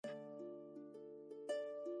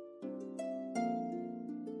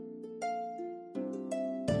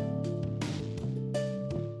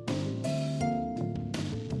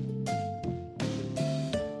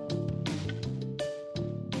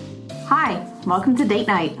Hi, welcome to Date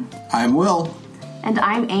Night. I'm Will. And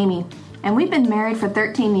I'm Amy. And we've been married for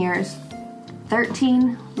 13 years.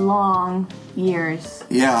 13 long years.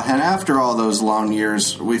 Yeah, and after all those long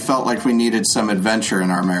years, we felt like we needed some adventure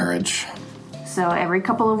in our marriage. So every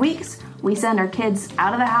couple of weeks, we send our kids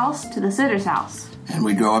out of the house to the sitter's house. And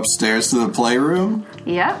we go upstairs to the playroom.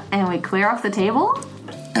 Yep, and we clear off the table.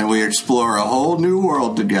 And we explore a whole new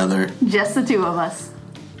world together. Just the two of us.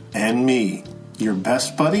 And me, your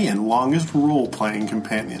best buddy and longest role-playing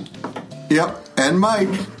companion. Yep, and Mike.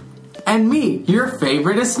 And me, your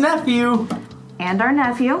favoriteest nephew. And our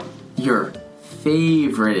nephew. Your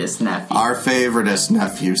favoriteest nephew. Our favoriteest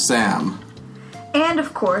nephew, Sam. And,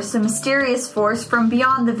 of course, a mysterious force from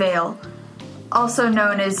beyond the veil, also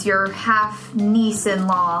known as your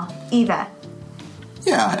half-niece-in-law, Eva.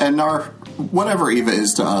 Yeah, and our whatever Eva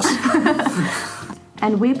is to us.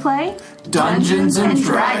 And we play Dungeons and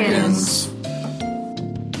Dragons.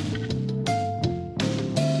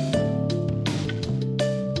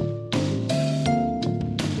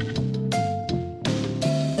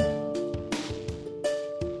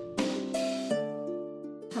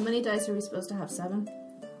 How many dice are we supposed to have? 7?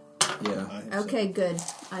 Yeah, Okay, good.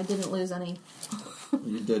 I didn't lose any.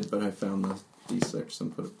 you did, but I found the D6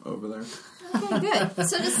 and put it over there. Okay, good.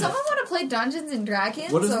 So does someone want to play Dungeons and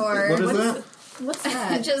Dragons What is that? What's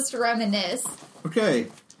that? just reminisce? Okay,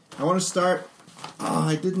 I want to start. Oh,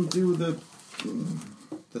 I didn't do the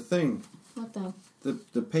thing. What the?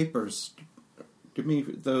 The papers. Give me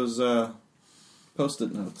those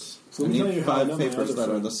Post-it notes. So I let me tell need you how I 5 know my papers other that are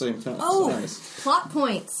friend. the same size. Oh, plot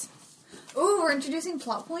points. Ooh, we're introducing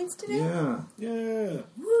plot points today? Yeah. Yeah.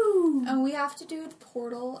 Woo! And we have to do the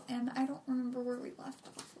portal, and I don't remember where we left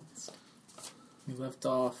off last. We left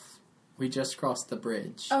off. We just crossed the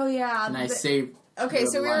bridge. Oh, yeah. And I saved. Okay,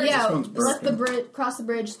 so we were... Yeah, one's left the broken. cross the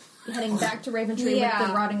bridge, heading back to Raventree Yeah. with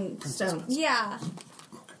the rotting stones. Yeah.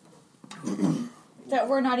 That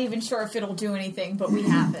we're not even sure if it'll do anything, but we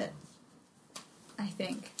have it. I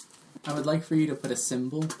think. I would like for you to put a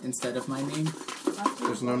symbol instead of my name.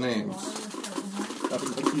 There's no names. I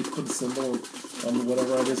think you put a symbol on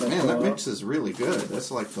whatever it is I Man, throw that out. mix is really good.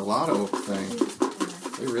 That's like the lotto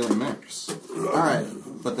thing. They really mix. Alright,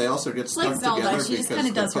 but they also get stuck like Zelda, together she just because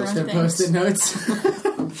kinda does her own they're thing. Post-it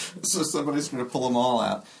notes. So somebody's going to pull them all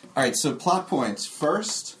out. Alright, so plot points.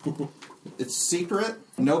 First, it's secret.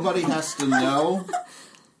 Nobody has to know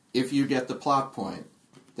if you get the plot point.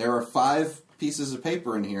 There are 5 pieces of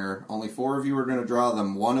paper in here. Only 4 of you are going to draw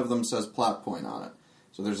them. One of them says plot point on it.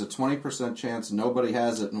 So there's a 20% chance nobody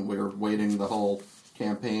has it, and we're waiting the whole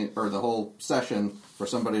campaign, or the whole session, for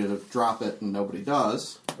somebody to drop it, and nobody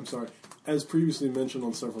does. I'm sorry. As previously mentioned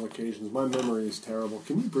on several occasions, my memory is terrible.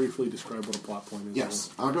 Can you briefly describe what a plot point is?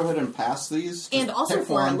 Yes, I'll go ahead and pass these. And Just also pick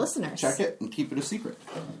for our one, listeners. check it, and keep it a secret.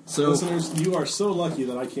 So Listeners, you are so lucky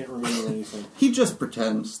that I can't remember anything. he just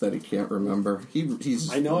pretends that he can't remember.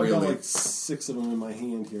 He's I know I've really, got like 6 of them in my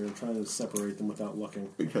hand here. I'm trying to separate them without looking.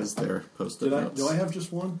 because they're Post-it notes. Do I have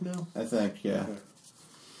just one now? I think, yeah. Okay.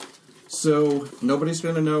 So nobody's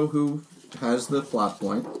going to know who has the plot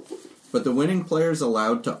point, but the winning player is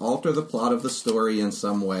allowed to alter the plot of the story in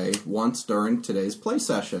some way once during today's play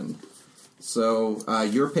session. So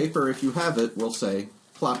your paper, if you have it, will say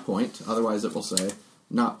plot point. Otherwise, it will say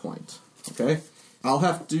not point. Okay? I'll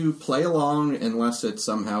have to play along unless it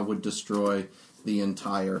somehow would destroy the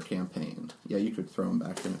entire campaign. Yeah, you could throw them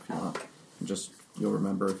back in if you want. Just you'll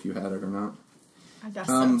remember if you had it or not. I guess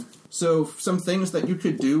so. So some things that you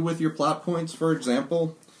could do with your plot points, for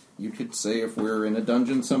example, you could say if we're in a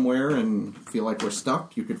dungeon somewhere and feel like we're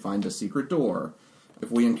stuck, you could find a secret door.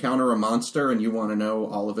 If we encounter a monster and you want to know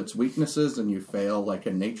all of its weaknesses and you fail like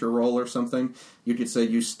a nature roll or something, you could say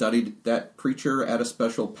you studied that creature at a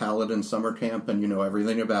special paladin summer camp and you know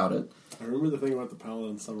everything about it. I remember the thing about the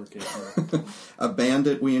paladin summer camp. A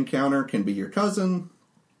bandit we encounter can be your cousin.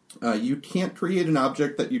 You can't create an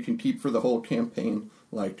object that you can keep for the whole campaign,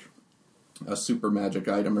 like a super magic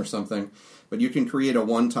item or something, but you can create a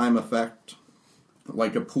one-time effect,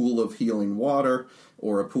 like a pool of healing water,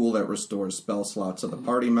 or a pool that restores spell slots of the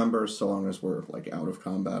party members, so long as we're like out of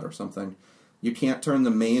combat or something. You can't turn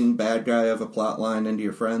the main bad guy of a plotline into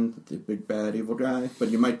your friend, the big bad evil guy, but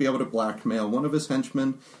you might be able to blackmail one of his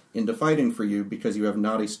henchmen into fighting for you because you have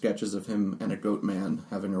naughty sketches of him and a goat man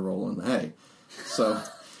having a roll in the hay. So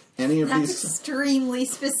any of That's these... extremely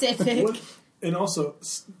specific. And also,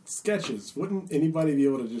 sketches. Wouldn't anybody be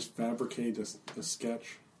able to just fabricate a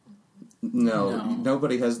sketch? No, No.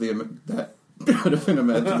 nobody has that Out of an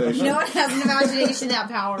imagination. No one has an imagination that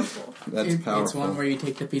powerful. That's powerful. It's one where you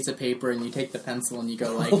take the piece of paper and you take the pencil and you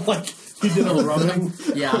go like, Like he did a rubbing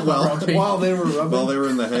yeah, Well, a rubbing, while they were rubbing. While they were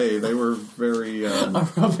in the hay, they were very... a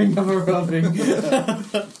rubbing of a rubbing.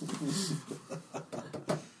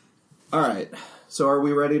 All right, so are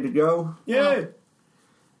we ready to go? Yay!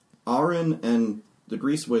 Auron and the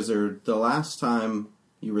Grease Wizard, the last time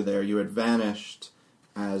you were there, you had vanished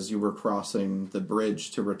as you were crossing the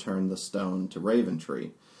bridge to return the stone to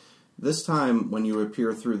Raventree. This time, when you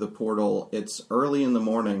appear through the portal, it's early in the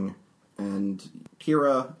morning, and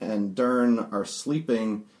Kira and Dern are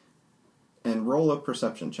sleeping, and roll a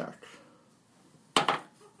perception check.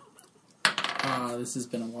 This has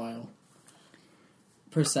been a while.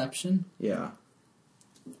 Perception? Yeah.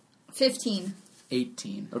 15.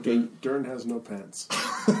 18. Okay, Dern has no pants.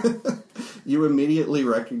 you immediately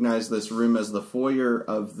recognize this room as the foyer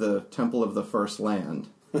of the Temple of the First Land.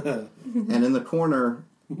 And in the corner,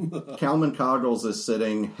 Kalman Coggles is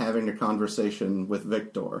sitting having a conversation with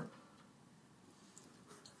Victor.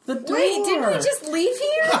 The door! Wait, didn't we just leave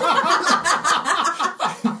here?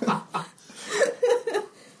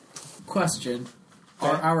 Question.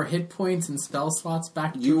 Are our hit points and spell slots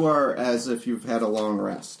back to... You are as if you've had a long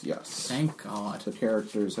rest, yes. Thank God. The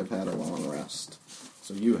characters have had a long rest.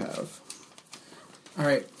 So you have.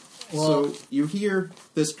 Alright, well... So you hear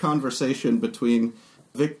this conversation between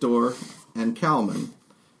Victor and Kalman,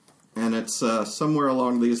 and it's somewhere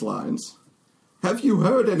along these lines. Have you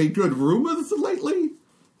heard any good rumors lately?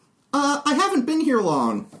 I haven't been here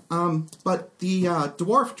long, but the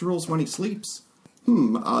dwarf drools when he sleeps.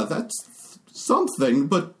 That's something,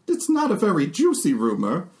 but it's not a very juicy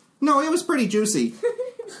rumor. No, it was pretty juicy.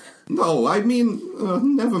 No, I mean,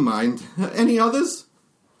 never mind. Any others?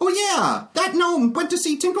 Oh yeah, that gnome went to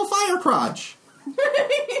see Tinkle Firecrotch.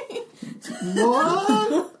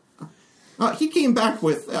 What? He came back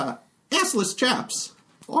with assless chaps.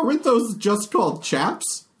 Aren't those just called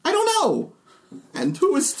chaps? I don't know. And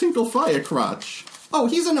who is Tinkle Firecrotch? Oh,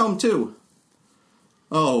 he's a gnome too.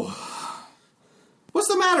 Oh. What's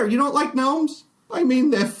the matter? You don't like gnomes? I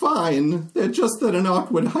mean, they're fine. They're just at an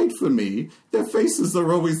awkward height for me. Their faces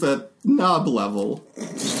are always at knob level.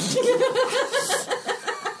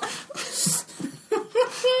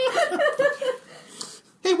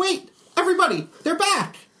 Hey, wait! Everybody! They're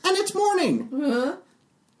back! And it's morning! Huh?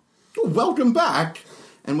 Welcome back!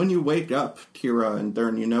 And when you wake up, Kira and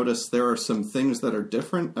Dern, you notice there are some things that are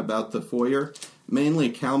different about the foyer. Mainly,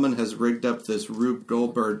 Kalman has rigged up this Rube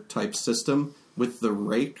Goldberg-type system with the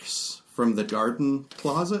rakes from the garden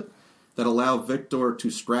closet that allow Victor to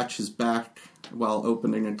scratch his back while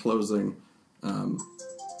opening and closing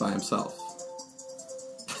by himself.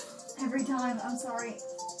 Every time, I'm sorry.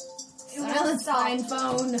 Silence fine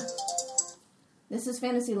phone. This is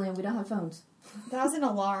Fantasyland. We don't have phones. That was an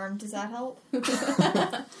alarm. Does that help?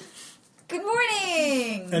 Good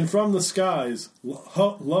morning! And from the skies,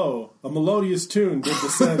 lo, a melodious tune did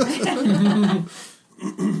descend.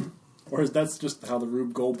 Or that's just how the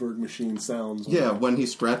Rube Goldberg machine sounds. Yeah, when he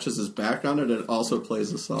scratches his back on it, it also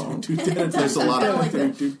plays a song. There's There's a lot of...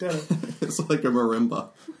 it. It's like a marimba.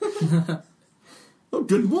 Oh,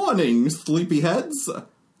 good morning, sleepyheads.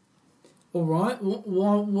 Alright,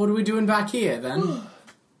 what are we doing back here then?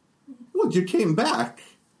 Well, you came back.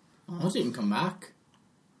 I didn't come back.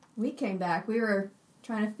 We came back. We were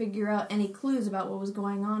trying to figure out any clues about what was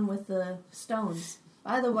going on with the stones.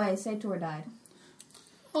 By the way, Sator died.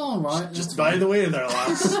 Alright. Just by the way there,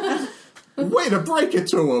 lass. Way to break it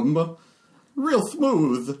to him. Real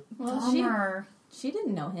smooth. Well, Bummer. she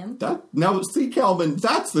didn't know him. Now, see, Kalman,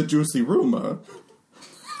 that's the juicy rumor.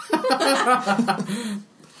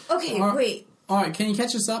 Okay, wait. Alright, can you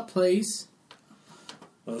catch us up, please?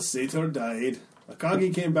 Well, Sator died.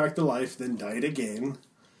 Akagi came back to life, then died again.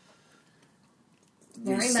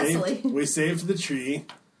 Very messily. We saved the tree.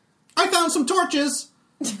 I found some torches.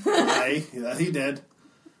 Aye, yeah, he did.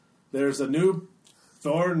 There's a new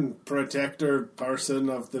thorn protector person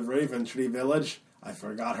of the Raventree village. I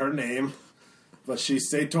forgot her name. But she's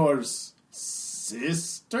Sator's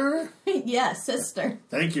sister? Yes, sister.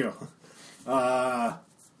 Thank you.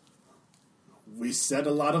 We set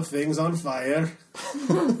a lot of things on fire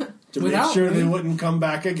to make Without sure they me. wouldn't come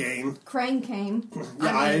back again. Krang came.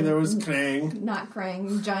 Yeah, there was Krang. Not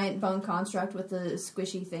Krang. Giant bone construct with the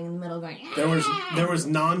squishy thing in the middle going... There was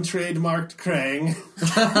non-trademarked Krang.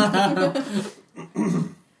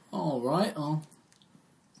 Alright,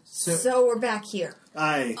 So we're back here.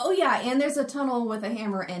 Aye, Oh, yeah, and there's a tunnel with a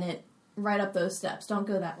hammer in it right up those steps. Don't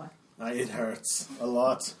go that way. it hurts a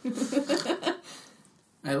lot.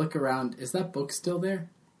 I look around. Is that book still there?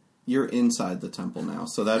 You're inside the temple now,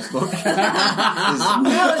 so that book is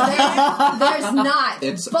No, there's not.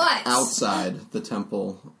 it's but outside the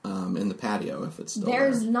temple in the patio if it's still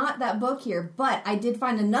there's there. not that book here. But I did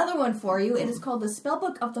find another one for you. It is called the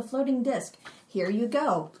Spellbook of the Floating Disc. Here you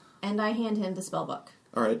go. And I hand him the spellbook.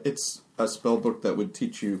 All right, it's a spell book that would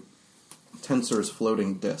teach you Tensor's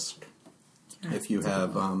floating disc. If you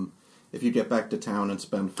have, if you get back to town and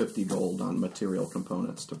spend 50 gold on material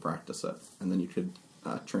components to practice it, and then you could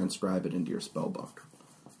transcribe it into your spell book.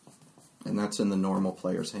 And that's in the normal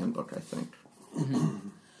player's handbook, I think.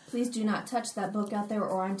 Please do not touch that book out there,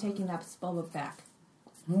 or I'm taking that spellbook back.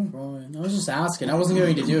 Oh, right. I was just asking. I wasn't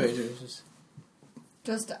going to do it. It was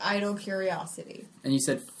Just idle curiosity. And you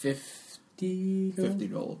said 50 gold? 50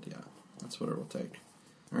 gold, yeah. That's what it will take.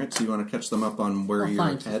 All right, so you want to catch them up on where Well, you're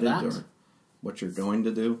thank you for headed that. or what you're going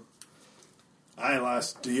to do? Aye,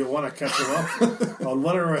 lass, do you want to catch him up on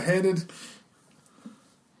where we're headed?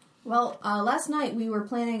 Well, last night we were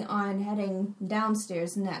planning on heading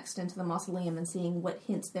downstairs next into the mausoleum and seeing what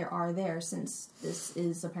hints there are there, since this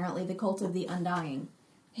is apparently the cult of the Undying.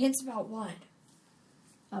 Hints about what?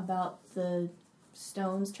 About the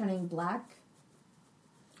stones turning black.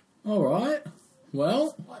 All right.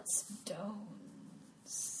 Well, What stone?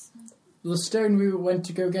 the stone we went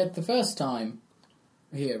to go get the first time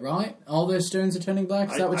here, right? All those stones are turning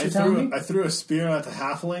black? Is that what you're telling me? I threw a spear at the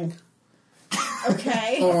halfling.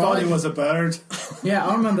 Okay. All I thought right. he was a bird. Yeah,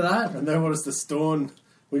 I remember that. And there was the stone.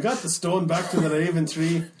 We got the stone back to the Raven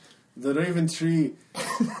Tree. The Raven Tree.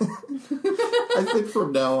 I think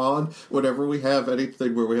from now on, whenever we have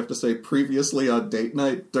anything where we have to say previously on date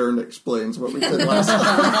night, Dern explains what we did last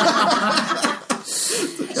time.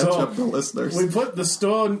 To catch up the listeners. We put the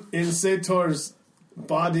stone in Sator's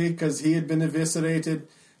body because he had been eviscerated.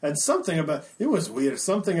 And something about... It was weird.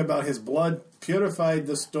 Something about his blood purified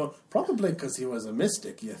the stone. Probably because he was a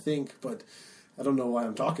mystic, you think. But I don't know why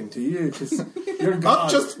I'm talking to you, because you're God. Not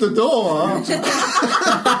just the door!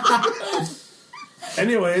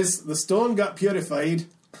 Anyways, the stone got purified,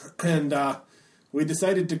 and we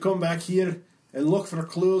decided to come back here and look for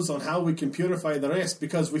clues on how we can purify the rest,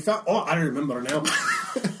 because we found... Oh, I remember now.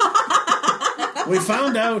 We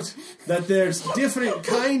found out that there's different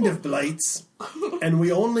kind of blights, and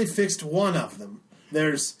we only fixed one of them.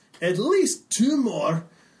 There's at least two more.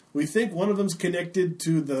 We think one of them's connected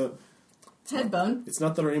to the... It's headbone. It's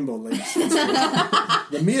not the Rainbow Lakes. It's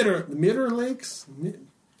the Mirror Lakes?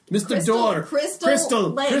 Mr. Door. Crystal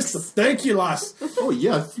Lakes. Crystal. Thank you, lass. Oh,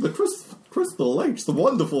 yes, the Crystal Lakes, the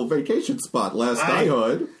wonderful vacation spot last I Aye.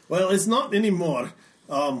 heard. Well, it's not anymore.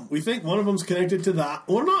 We think one of them's connected to that.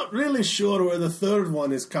 We're not really sure where the third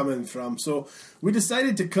one is coming from, so we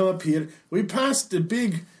decided to come up here. We passed a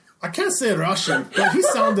big... I can't say Russian, but he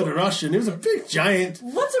sounded Russian. He was a big giant.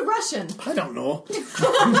 What's a Russian? I don't know.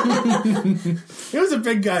 He was a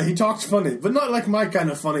big guy. He talked funny, but not like my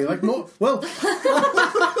kind of funny. Like, no, well,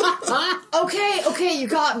 Okay, you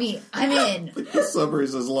got me. I'm in. The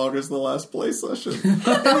summary's as long as the last play session.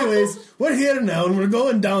 anyways, we're here now and we're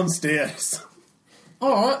going downstairs.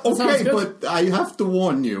 All right. Sounds Okay, good. but I have to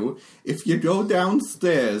warn you, if you go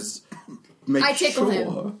downstairs, make I tickle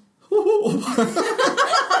sure...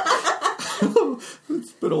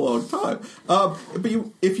 It's been a long time. But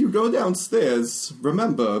if you go downstairs,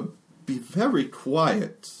 remember, be very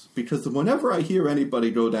quiet. Because whenever I hear anybody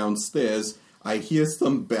go downstairs, I hear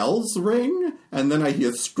some bells ring, and then I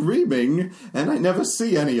hear screaming, and I never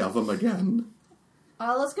see any of them again.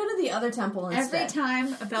 Let's go to the other temple instead. Every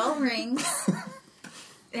time a bell rings,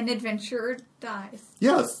 an adventurer dies.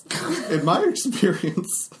 Yes, in my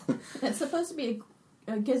experience. It's supposed to be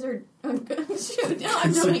a gizzard. Shoot, now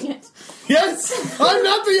I'm doing it. Yes, I'm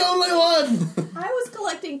not the only one. I was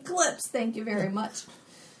collecting clips, thank you very much.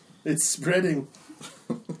 It's spreading.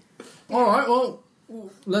 All right, well,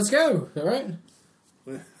 let's go. All right.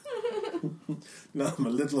 No, I'm a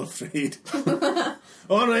little afraid.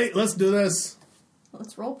 All right, let's do this.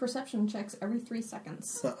 Let's roll perception checks every 3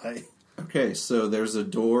 seconds. Aye. Okay, so there's a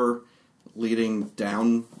door leading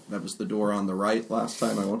down. That was the door on the right last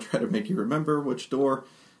time. I won't try to make you remember which door.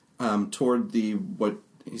 Toward the, what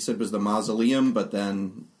he said was the mausoleum, but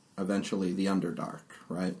then eventually the Underdark,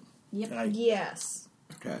 right? Yep. Aye. Yes.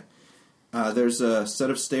 Okay. There's a set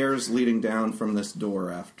of stairs leading down from this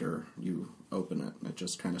door after you open it. It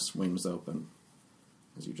just kind of swings open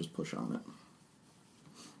as you just push on it.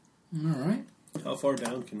 All right. How far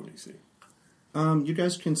down can we see? You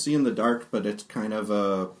guys can see in the dark, but it's kind of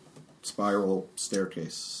a spiral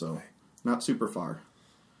staircase, so not super far.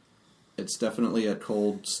 It's definitely a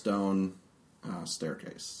cold stone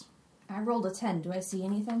staircase. I rolled a 10. Do I see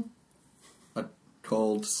anything?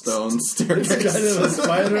 cold stone It's staircase. kind of a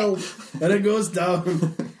spiral, and it goes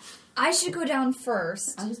down. I should go down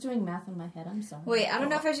first. I was doing math in my head. I'm sorry. Wait, I don't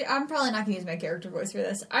know if I should. I'm probably not going to use my character voice for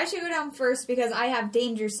this. I should go down first because I have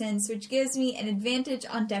danger sense, which gives me an advantage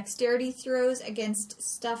on dexterity throws against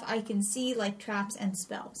stuff I can see, like traps and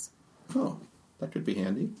spells. Oh, that could be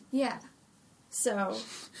handy. Yeah. So,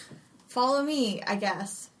 follow me, I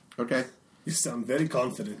guess. Okay. You sound very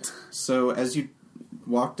confident. So as you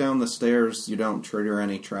walk down the stairs, you don't trigger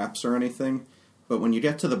any traps or anything. But when you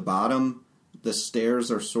get to the bottom, the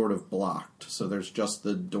stairs are sort of blocked. So there's just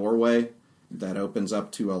the doorway that opens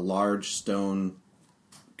up to a large stone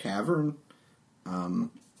cavern.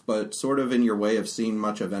 But sort of in your way of seeing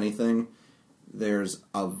much of anything, there's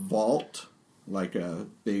a vault, like a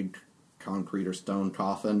big concrete or stone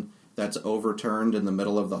coffin, that's overturned in the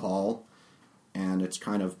middle of the hall. And it's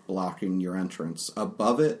kind of blocking your entrance.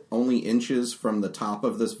 Above it, only inches from the top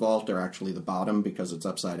of this vault are actually the bottom because it's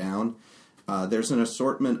upside down. There's an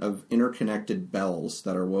assortment of interconnected bells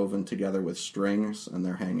that are woven together with strings, and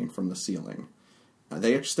they're hanging from the ceiling.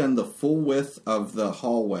 They extend the full width of the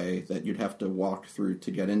hallway that you'd have to walk through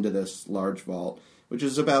to get into this large vault, which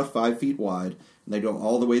is about 5 feet wide. And they go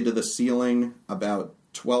all the way to the ceiling, about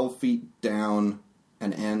 12 feet down,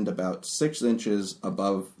 and end about 6 inches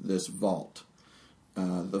above this vault.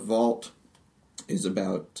 The vault is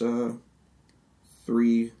about the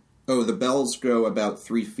bells go about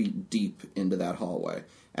 3 feet deep into that hallway,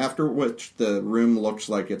 after which the room looks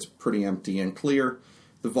like it's pretty empty and clear.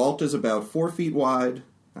 The vault is about 4 feet wide,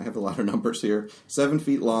 I have a lot of numbers here, 7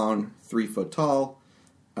 feet long, 3 foot tall,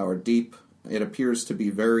 or deep. It appears to be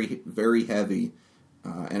very, very heavy,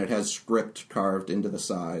 and it has script carved into the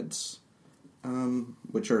sides,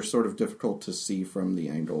 which are sort of difficult to see from the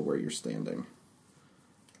angle where you're standing.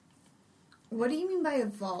 What do you mean by a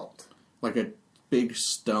vault? Like a big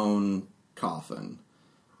stone coffin.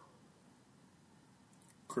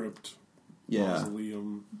 Crypt. Yeah.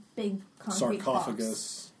 Mausoleum. Big concrete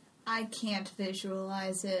Sarcophagus. I can't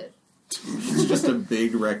visualize it. It's just a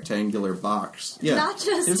big rectangular box. Yeah. Not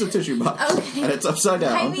just- It's a tissue box. Okay. And it's upside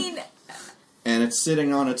down. I mean, And it's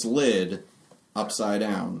sitting on its lid upside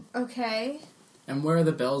down. okay. And where are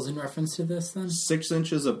the bells in reference to this then? 6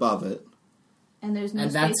 inches above it. box. And there's no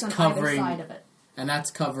And space that's on covering- either side of it. And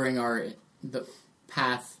that's covering the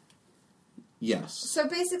path. Yes. So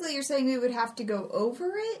basically, you're saying we would have to go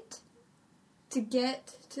over it to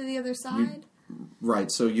get to the other side?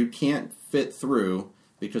 Right, so you can't fit through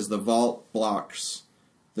because the vault blocks.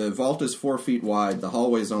 The vault is 4 feet wide. The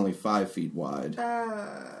hallway is only 5 feet wide.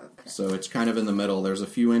 Okay. So it's kind of in the middle. There's a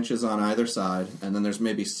few inches on either side, and then there's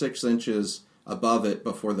maybe 6 inches above it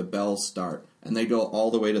before the bells start. And they go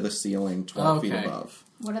all the way to the ceiling, 12 feet Okay. above.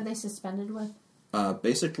 What are they suspended with?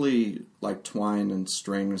 Basically, like twine and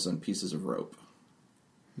strings and pieces of rope.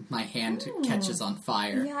 My hand catches on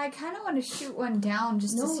fire. Yeah, I kind of want to shoot one down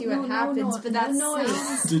just to No, see what no, happens, no, but that no noise.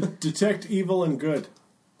 sounds... Detect evil and good.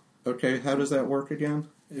 Okay, how does that work again?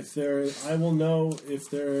 I will know if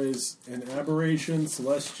there is an aberration,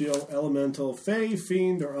 celestial, elemental, fey,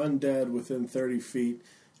 fiend, or undead within 30 feet,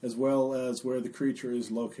 as well as where the creature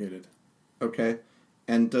is located. Okay.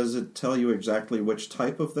 And does it tell you exactly which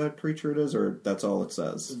type of that creature it is, or that's all it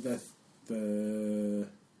says?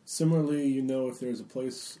 Similarly, you know if there's a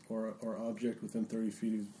place or object within 30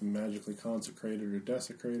 feet who's been magically consecrated or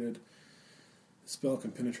desecrated. The spell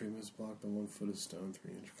can penetrate and is blocked by 1 foot of stone,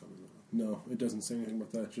 3 inch from the... No, it doesn't say anything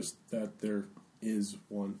about that, just that there is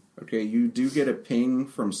one. Okay, you do get a ping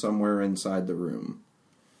from somewhere inside the room.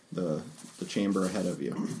 The chamber ahead of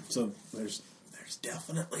you. So there's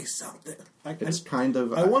definitely something. It's kind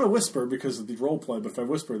of... I want to whisper because of the role play, but if I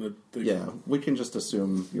whisper, Yeah, we can just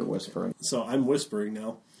assume you're whispering. So I'm whispering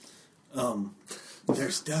now.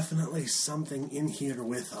 There's definitely something in here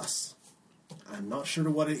with us. I'm not sure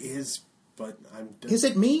what it is, but Is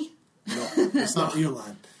it me? No, it's not you,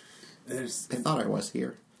 lad. I thought I was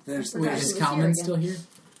here. There's Wait, is Kalman still here?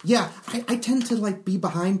 Yeah, I tend to be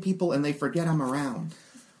behind people and they forget I'm around.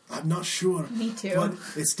 I'm not sure. Me too. But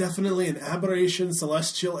it's definitely an aberration,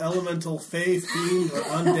 celestial, elemental, fey, fiend, or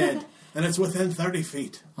undead. And it's within 30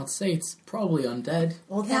 feet. I'd say it's probably undead.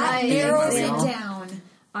 Well, Can that I narrows it examine- down.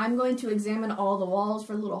 I'm going to examine all the walls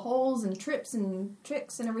for little holes and trips and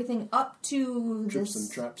tricks and everything up to Trips this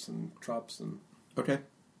and traps and traps and... Okay,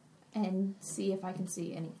 and see if I can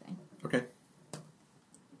see anything. okay.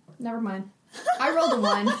 Never mind. I rolled a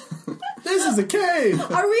 1. This is a cave!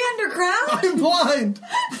 Are we underground? I'm blind!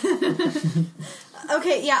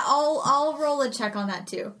 Okay, yeah, I'll roll a check on that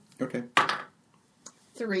too. Okay.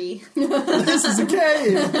 3. This is a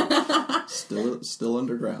cave! Still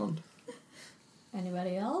underground.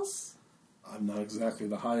 Anybody else? I'm not exactly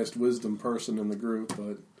the highest wisdom person in the group,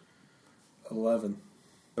 but 11.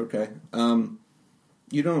 Okay.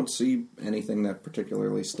 You don't see anything that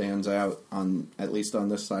particularly stands out at least on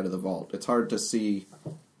this side of the vault. It's hard to see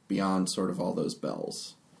beyond sort of all those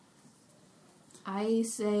bells. I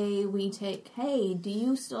say we take, hey, do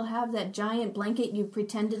you still have that giant blanket you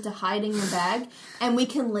pretended to hide in your bag? And we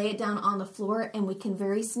can lay it down on the floor and we can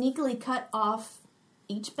very sneakily cut off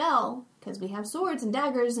each bell, because we have swords and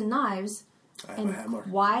daggers and knives, I have and a hammer.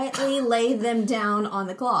 quietly lay them down on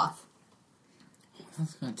the cloth.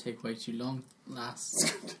 That's going to take way too long, lass.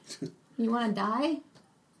 You want to die?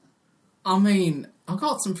 I mean, I've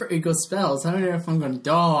got some pretty good spells. I don't know if I'm going to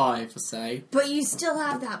die, per se. But you still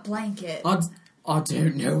have that blanket. I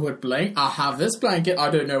don't know what blanket. I have this blanket. I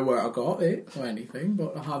don't know where I got it or anything,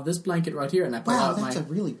 but I have this blanket right here, and I pull Wow, out that's a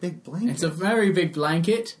really big blanket. It's a very big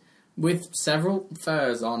blanket with several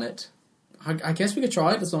furs on it. I guess we could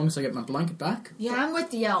try it as long as I get my blanket back. Yeah, I'm with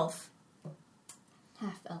the elf.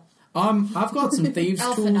 Half elf. I've got some thieves'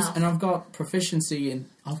 Elf tools, enough. and I've got proficiency in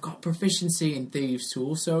thieves'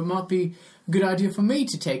 tools. So it might be a good idea for me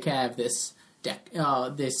to take care of this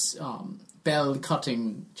bell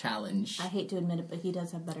cutting challenge. I hate to admit it, but he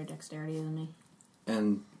does have better dexterity than me.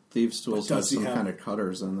 And thieves' tools But have does he some have- kind of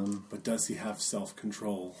cutters in them. But does he have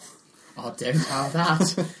self-control? I don't have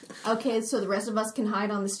that. Okay, so the rest of us can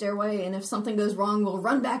hide on the stairway, and if something goes wrong, we'll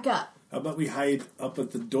run back up. How about we hide up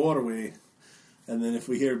at the doorway, and then if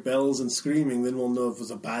we hear bells and screaming, then we'll know if it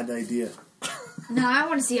was a bad idea. No, I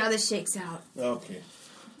want to see how this shakes out. Okay.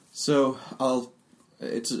 So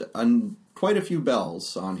it's quite a few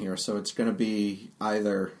bells on here, so it's going to be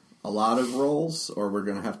either a lot of rolls, or we're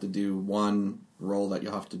going to have to do one roll that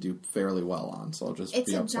you'll have to do fairly well on. So I'll just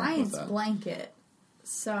It's be a upfront with giant's that. blanket.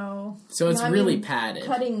 So So it's No, I really mean, padded.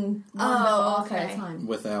 Cutting one Oh, bell off at okay. a time.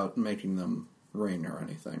 Without making them ring or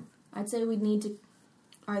anything. I'd say we'd need to...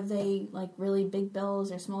 Are they, like, really big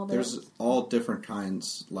bells or small bells? There's all different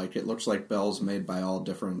kinds. Like, it looks like bells made by all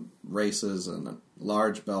different races, and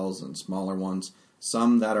large bells and smaller ones.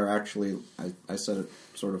 Some that are actually, I said it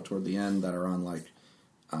sort of toward the end, that are on, like,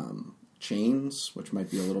 chains, which might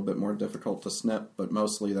be a little bit more difficult to snip, but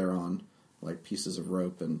mostly they're on, like, pieces of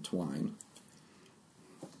rope and twine.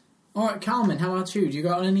 All right, Calvin, how about you? Do you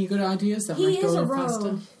got any good ideas that He might go is a a little faster?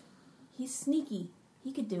 rogue. He's sneaky.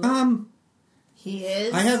 He could do it. he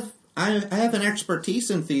is. I have an expertise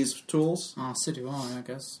in thieves' tools. Oh, so do I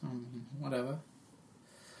guess. Whatever.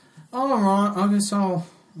 All right, I guess I'll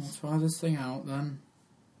try this thing out then.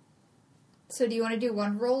 So do you want to do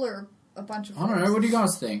one roll or a bunch of I don't know. rolls? What do you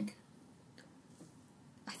guys think?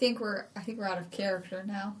 I think we're out of character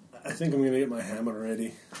now. I think I'm going to get my hammer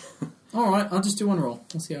ready. All right, I'll just do one roll.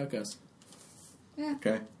 We'll see how it goes. Yeah.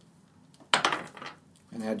 Okay.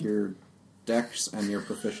 And add your dex and your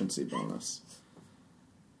proficiency bonus.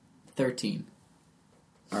 13.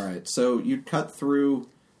 All right, so you cut through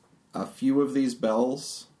a few of these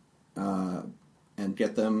bells and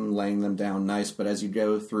get them, laying them down nice, but as you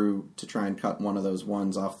go through to try and cut one of those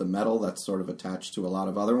ones off the metal that's sort of attached to a lot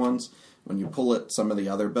of other ones, when you pull it, some of the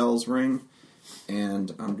other bells ring,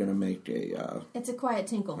 and I'm going to make It's a quiet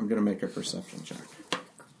tinkle. I'm going to make a perception check.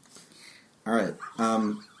 All right.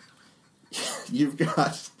 You've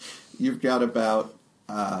got about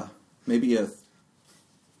maybe a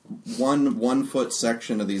 1 foot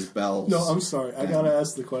section of these bells. No, I'm sorry. I got to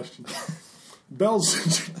ask the question.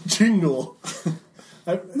 Bells jingle.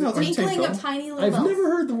 No, they Tinkling tinkle. of tiny little I've bells. never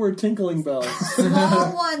heard the word tinkling bells.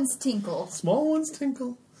 Small ones tinkle. Small ones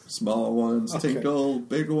tinkle? Small ones Okay. tinkle,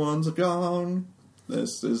 big ones are gone.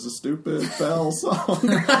 This is a stupid bell song.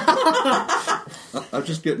 I'm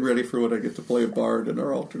just getting ready for when I get to play a bard in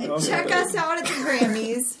our alternate. Check us out at the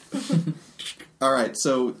Grammys. All right,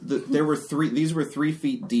 so there were three. These were 3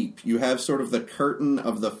 feet deep. You have sort of the curtain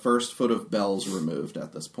of the first foot of bells removed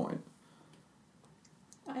at this point.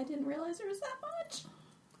 I didn't realize there was that much.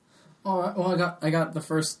 All right. Well, I got the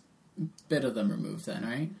first bit of them removed then,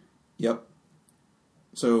 right? Yep.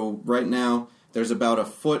 So right now, there's about a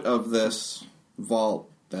foot of this vault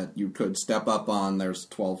that you could step up on. There's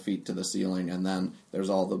 12 feet to the ceiling, and then there's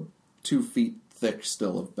all the 2 feet thick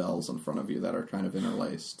still of bells in front of you that are kind of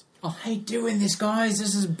interlaced. I hate doing this, guys.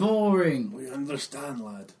 This is boring. We understand,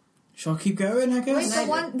 lad. Shall I keep going, I Wait, guess?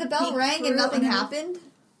 the bell peek rang and through nothing and- happened?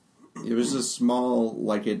 It was a small,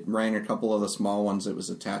 like it rang a couple of the small ones it was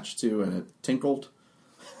attached to, and it tinkled,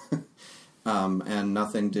 and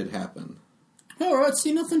nothing did happen. All right,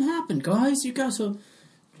 see, nothing happened, guys. You guys are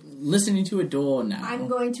listening to a door now. I'm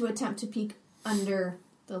going to attempt to peek under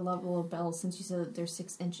the level of bells since you said that they're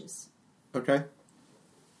 6 inches. Okay.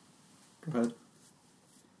 Go ahead.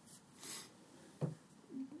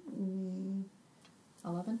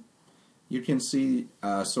 11. You can see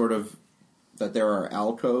sort of that there are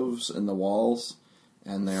alcoves in the walls,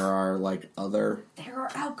 and there are like other There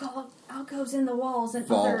are alcoves in the walls and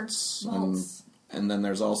vaults, other vaults. and then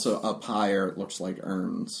there's also up higher. It looks like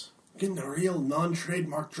urns. Getting a real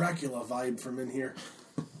non-trademark Dracula vibe from in here.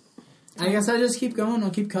 I guess I just keep going. I'll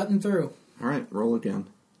keep cutting through. All right, roll again,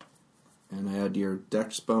 and add your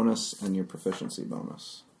dex bonus and your proficiency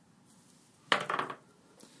bonus.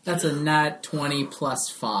 That's a nat 20 plus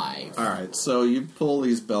 5. All right, so you pull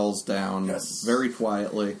these bells down Yes. very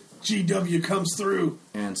quietly GW comes through.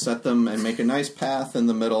 and set them and make a nice path in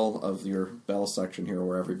the middle of your bell section here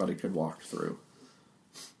where everybody could walk through.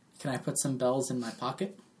 Can I put some bells in my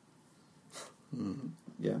pocket?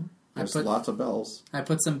 Yeah, I there's put- lots of bells. I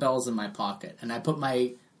put some bells in my pocket, and I put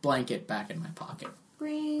my blanket back in my pocket.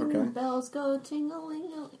 Ring Okay. bells go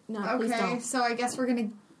ting-a-ling-a-ling. No, please Okay, don't. so I guess we're gonna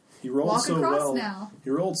He rolled walk so across well. now. He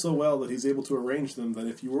rolled so well that he's able to arrange them that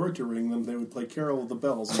if you were to ring them, they would play Carol of the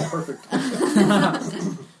Bells in perfect.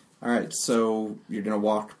 All right, so you're going to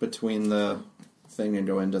walk between the thing and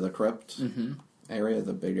go into the crypt area,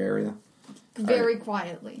 the big area. Very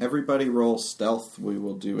quietly. Everybody roll stealth. We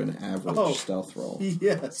will do an average stealth roll.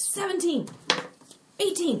 Yes. 17.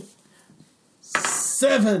 18.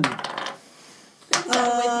 7. With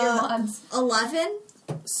your mods. 11.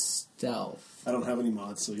 Stealth. I don't have any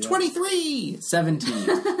mods, so yeah. 23! 17.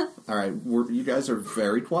 All right, you guys are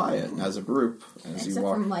very quiet as a group as you Except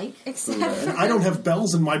walk. for Mike. through there. And I don't have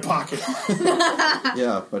bells in my pocket.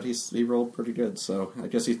 Yeah, but he rolled pretty good, so I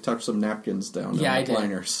guess he tucked some napkins down Yeah, I in the did.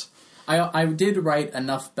 planers. I did write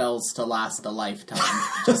enough bells to last a lifetime,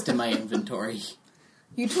 just in my inventory.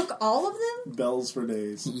 You took all of them? Bells for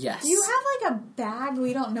days. Yes. Do you have like a bag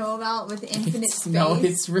we don't know about with infinite space? No,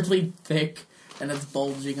 it's really thick, and it's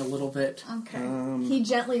bulging a little bit. Okay. He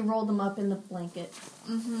gently rolled them up in the blanket.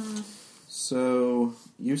 So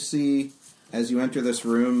you see, as you enter this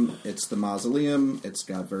room, it's the mausoleum. It's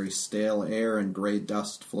got very stale air and gray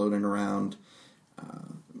dust floating around.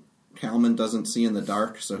 Kalman doesn't see in the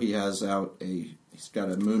dark, so he's got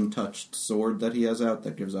a moon-touched sword that he has out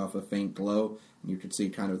that gives off a faint glow. And you can see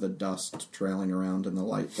kind of the dust trailing around in the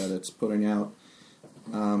light that it's putting out.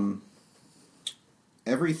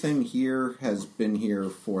 Everything here has been here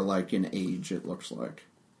for like an age, it looks like.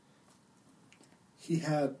 He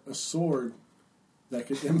had a sword that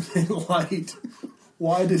could emanate light.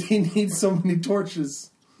 Why did he need so many torches?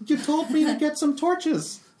 You told me to get some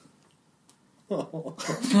torches.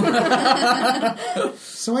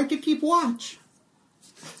 So I could keep watch.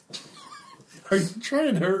 Are you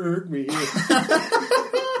trying to hurt me here?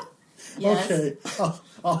 Yes. Okay,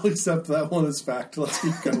 I'll accept that one as fact. Let's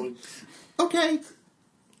keep going. Okay.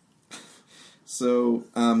 So,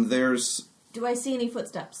 there's Do I see any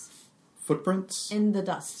footsteps footprints. in the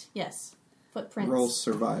dust? Yes. Footprints. Roll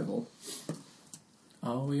survival.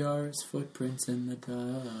 All we are is footprints in the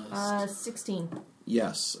dust. 16.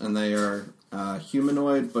 Yes, and they are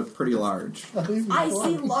humanoid, but pretty large. I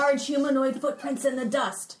see large humanoid footprints in the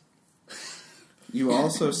dust. You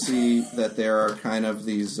also see that there are kind of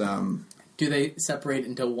these... Do they separate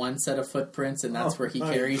into one set of footprints, and that's where he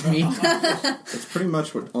right. carried me? it's pretty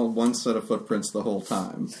much one set of footprints the whole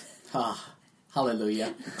time.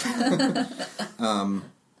 Hallelujah.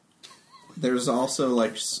 There's also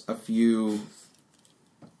like a few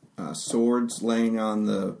swords laying on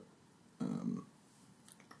the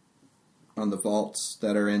vaults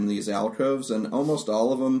that are in these alcoves, and almost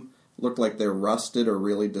all of them look like they're rusted or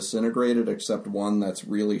really disintegrated, except one that's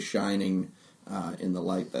really shining in the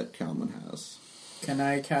light that Kalman has. Can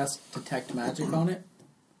I cast Detect Magic on it?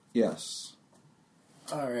 Yes.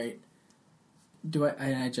 Alright. Do I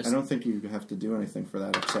I don't think you have to do anything for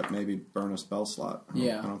that, except maybe burn a spell slot.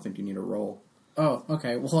 Yeah. I don't think you need a roll. Oh,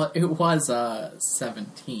 okay. Well, it was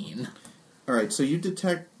 17. Alright, so you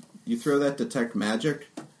throw that Detect Magic.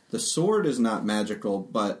 The sword is not magical,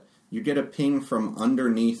 but you get a ping from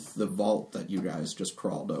underneath the vault that you guys just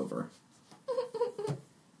crawled over.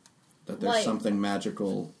 That there's Like- something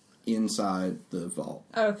magical inside the vault.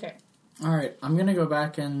 Okay. Alright, I'm gonna go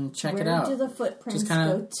back and check Where it out. do the footprints Just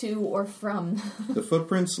kinda- go to or from? The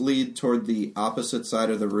footprints lead toward the opposite side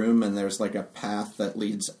of the room, and there's like a path that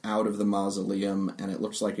leads out of the mausoleum, and it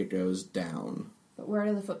looks like it goes down. But where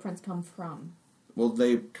do the footprints come from? Well,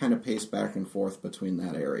 they kind of pace back and forth between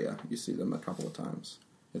that area. You see them a couple of times.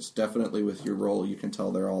 It's definitely with your roll. You can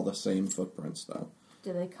tell they're all the same footprints, though.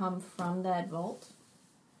 Do they come from that vault?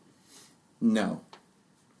 No.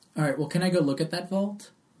 Alright, well, can I go look at that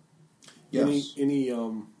vault? Yes. Any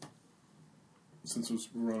since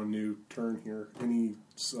we're on a new turn here, any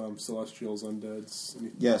celestials, undeads?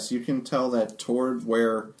 Any... Yes, you can tell that toward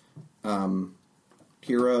where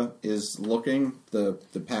Kira is looking, the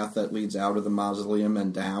path that leads out of the mausoleum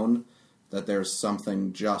and down, that there's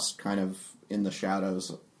something just kind of in the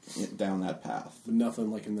shadows down that path. But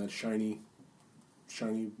nothing like in that shiny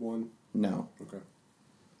one? No. Okay.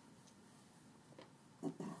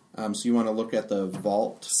 So you want to look at the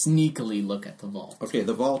vault? Sneakily look at the vault. Okay,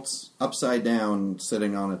 the vault's upside down,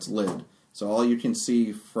 sitting on its lid. So all you can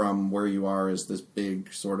see from where you are is this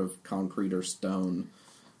big sort of concrete or stone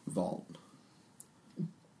vault.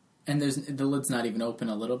 And the lid's not even open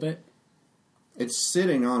a little bit? It's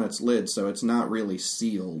sitting on its lid, so it's not really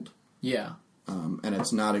sealed. Yeah. And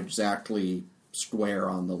it's not exactly square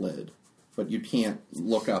on the lid. But you can't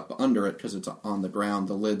look up under it because it's on the ground.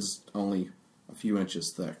 The lid's only a few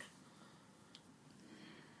inches thick.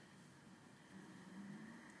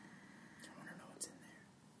 I want to know what's in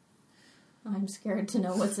there. I'm scared to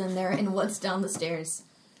know what's in there and what's down the stairs.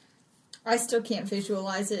 I still can't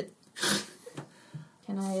visualize it.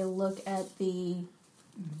 Can I look at the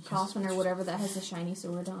coffin or whatever that has a shiny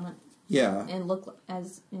sword on it Yeah. and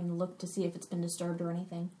look to see if it's been disturbed or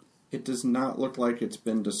anything? It does not look like it's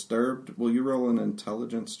been disturbed. Will you roll an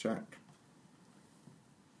intelligence check?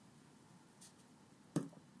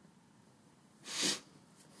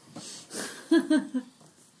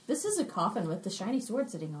 This is a coffin with the shiny sword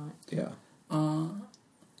sitting on it. Yeah.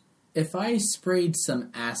 If I sprayed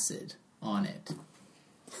some acid on it,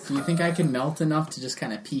 do you think I can melt enough to just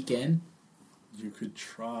kind of peek in? You could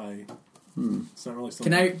try. It's not really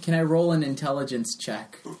something... Can I roll an intelligence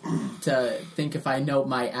check to think if I know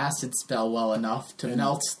my acid spell well enough to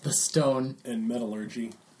melt the stone? And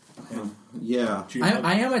metallurgy. And Yeah.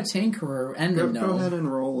 I am a tinkerer and a Go gnome. ahead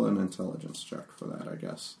and roll an intelligence check for that, I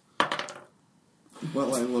guess.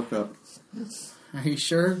 Well, I look up. Are you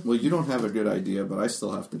sure? Well, you don't have a good idea, but I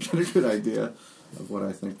still have to get a good idea of what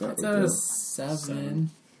I think that That's would a do.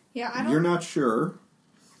 7. Yeah, I don't... You're not sure.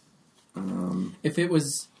 If it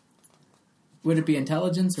was... Would it be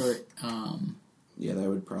intelligence or... Yeah, that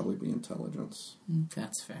would probably be intelligence.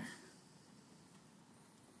 That's fair.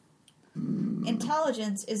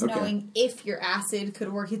 Intelligence is Okay. knowing if your acid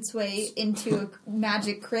could work its way into a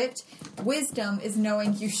magic crypt. Wisdom is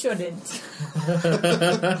knowing you shouldn't.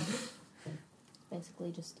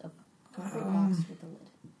 Basically just a concrete box with a lid.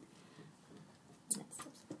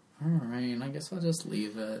 Alright, I guess I'll just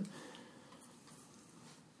leave it.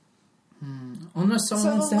 Unless someone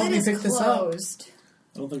So wants the to help lid me is pick this up. closed.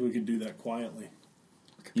 I don't think we could do that quietly.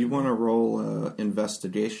 You want to roll an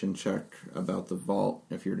investigation check about the vault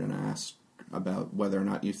if you're going to ask about whether or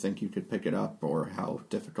not you think you could pick it up or how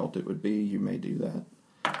difficult it would be. You may do that.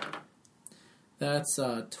 That's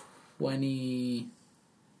 20...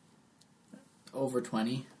 Over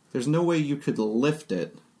 20. There's no way you could lift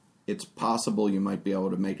it. It's possible you might be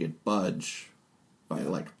able to make it budge by,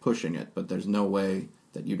 like, pushing it, but there's no way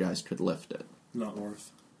that you guys could lift it. Not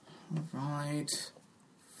worth. Alright.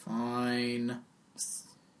 Fine.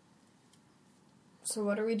 So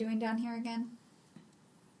what are we doing down here again?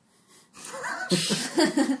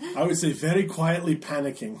 I would say very quietly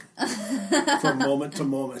panicking from moment to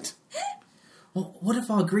moment. Well, what if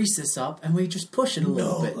I'll grease this up and we just push it a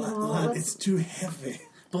little bit? lad, it's too heavy.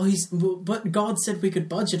 But God said we could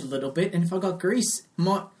budge it a little bit, and if I got grease,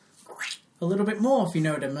 might a little bit more, if you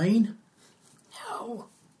know what I mean. No.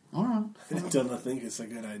 Alright. I don't think it's a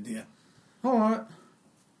good idea. Alright.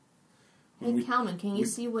 Hey, Calvin, can you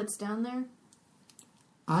see what's down there?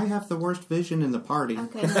 I have the worst vision in the party.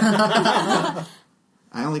 Okay. I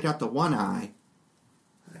only got the one eye.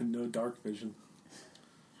 And no dark vision.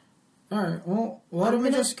 Alright, well, why don't we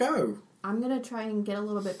just go? I'm going to try and get a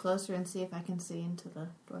little bit closer and see if I can see into the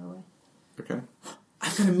doorway. Okay.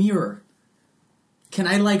 I've got a mirror. Can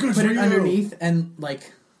I, like, Good put for it you. underneath and,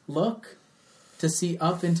 like, look to see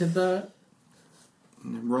up into the...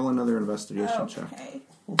 Roll another investigation check.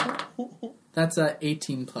 Okay. That's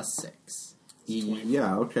 18 plus 6.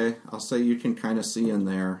 Yeah, okay. I'll say you can kind of see in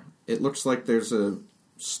there. It looks like there's a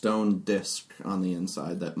stone disc on the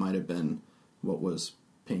inside that might have been what was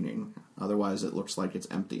pinging. Otherwise, it looks like it's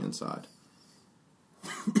empty inside.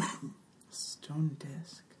 Stone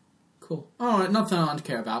disc. Cool. Alright, nothing I want to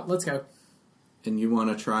care about. Let's go. And you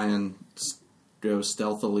want to try and go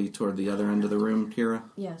stealthily toward the other end of the room, Kira?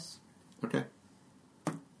 Yes. Okay.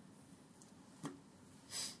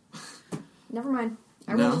 Never mind.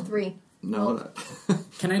 I No? rolled a 3. No. Well,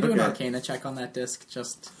 Can I do an Okay. Arcana check on that disc?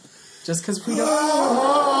 Just because we don't...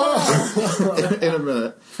 In a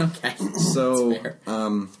minute. Okay. So, That's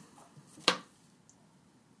fair.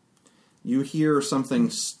 You hear something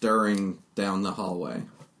stirring down the hallway.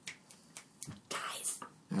 guys.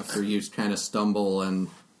 After you kind of stumble and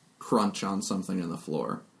crunch on something in the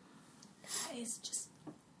floor. Guys, just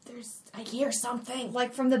I hear something.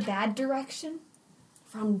 Like from the bad direction?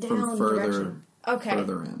 From down From further, direction. Okay.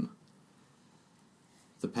 further in.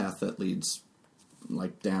 The path that leads,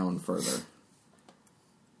 like, down further.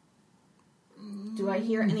 Do I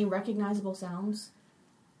hear any recognizable sounds?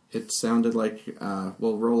 It sounded like,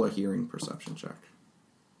 well, roll a hearing perception check.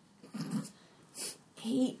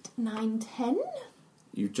 8, 9, 10?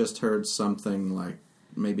 You just heard something like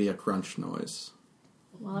maybe a crunch noise.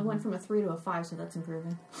 Well, I went from a 3 to a 5, so that's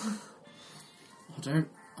improving. I don't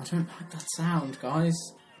like that sound, guys.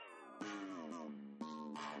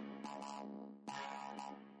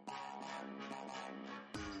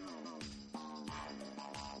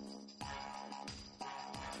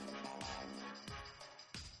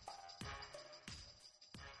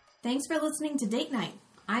 Thanks for listening to Date Night.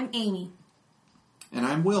 I'm Amy. And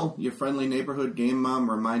I'm Will, your friendly neighborhood game mom,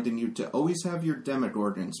 reminding you to always have your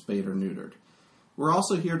Demogorgon spayed or neutered. We're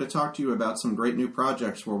also here to talk to you about some great new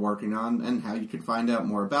projects we're working on and how you can find out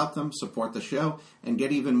more about them, support the show, and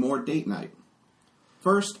get even more date night.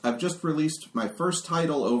 First, I've just released my first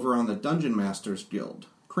title over on the Dungeon Masters Guild.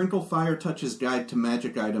 Crinkle Firetouch's Guide to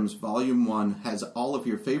Magic Items Volume 1 has all of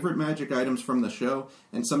your favorite magic items from the show,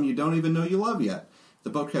 and some you don't even know you love yet. The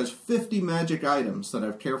book has 50 magic items that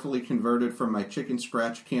I've carefully converted from my Chicken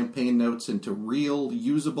Scratch campaign notes into real,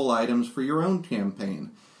 usable items for your own campaign.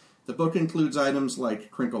 The book includes items like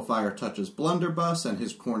Crinkle Firetouch's Blunderbuss and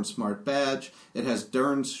his Corn Smart badge. It has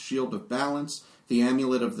Dern's Shield of Balance, the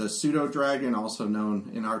Amulet of the Pseudo-Dragon, also known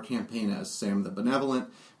in our campaign as Sam the Benevolent.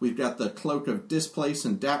 We've got the Cloak of Displace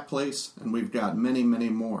and Dakplace, and we've got many, many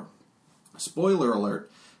more. Spoiler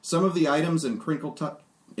alert, some of the items in Crinkle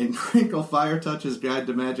Firetouch's Guide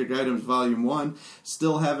to Magic Items Volume 1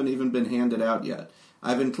 still haven't even been handed out yet.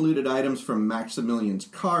 I've included items from Maximilian's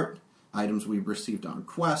Cart, items we've received on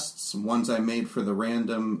quests, ones I made for the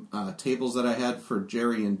random tables that I had for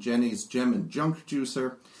Jerry and Jenny's Gem and Junk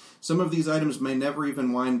Juicer. Some of these items may never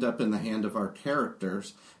even wind up in the hand of our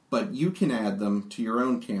characters, but you can add them to your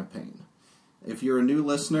own campaign. If you're a new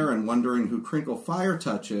listener and wondering who Crinkle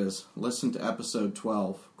Firetouch is, listen to episode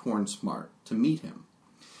 12, Corn Smart, to meet him.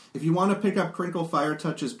 If you want to pick up Crinkle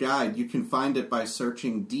Firetouch's guide, you can find it by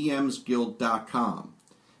searching dmsguild.com.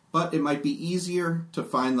 But it might be easier to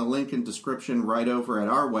find the link and description right over at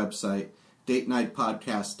our website,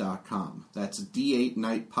 datenightpodcast.com. That's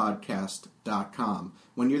d8nightpodcast.com.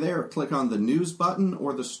 When you're there, click on the news button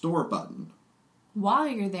or the store button. While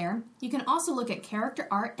you're there, you can also look at character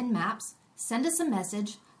art and maps, send us a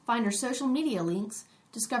message, find our social media links,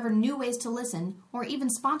 discover new ways to listen, or even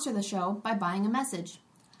sponsor the show by buying a message.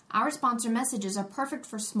 Our sponsor messages are perfect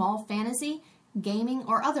for small fantasy, gaming,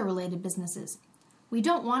 or other related businesses. We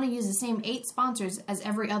don't want to use the same 8 sponsors as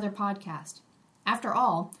every other podcast. After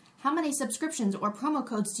all, how many subscriptions or promo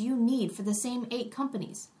codes do you need for the same 8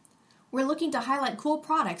 companies? We're looking to highlight cool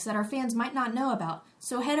products that our fans might not know about,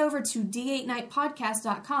 so head over to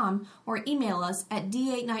d8nightpodcast.com or email us at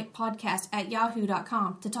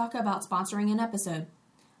d8nightpodcast@yahoo.com to talk about sponsoring an episode.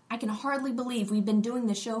 I can hardly believe we've been doing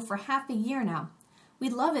the show for half a year now.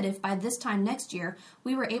 We'd love it if by this time next year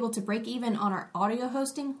we were able to break even on our audio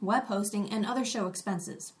hosting, web hosting, and other show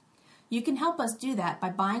expenses. You can help us do that by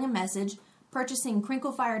buying a message, purchasing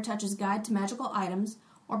Crinkle Firetouch's Guide to Magical Items,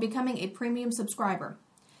 or becoming a premium subscriber.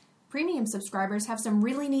 Premium subscribers have some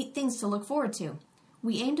really neat things to look forward to.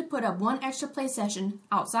 We aim to put up one extra play session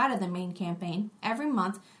outside of the main campaign every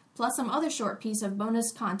month, plus some other short piece of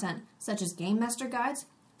bonus content such as Game Master Guides,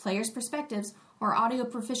 Players' Perspectives, or audio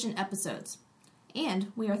proficient episodes.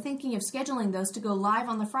 And we are thinking of scheduling those to go live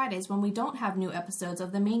on the Fridays when we don't have new episodes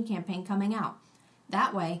of the main campaign coming out.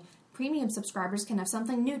 That way, premium subscribers can have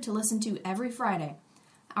something new to listen to every Friday.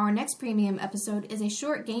 Our next premium episode is a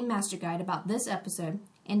short Game Master Guide about this episode,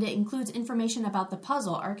 and it includes information about the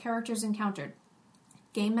puzzle our characters encountered.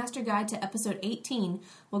 Game Master Guide to episode 18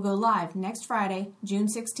 will go live next Friday, June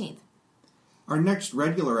 16th. Our next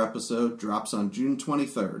regular episode drops on June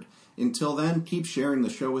 23rd. Until then, keep sharing the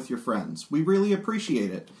show with your friends. We really appreciate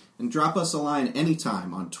it. And drop us a line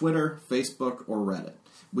anytime on Twitter, Facebook, or Reddit.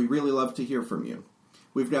 We really love to hear from you.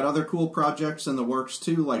 We've got other cool projects in the works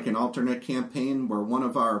too, like an alternate campaign where one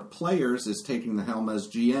of our players is taking the helm as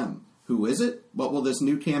GM. Who is it? What will this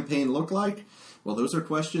new campaign look like? Well, those are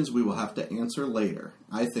questions we will have to answer later.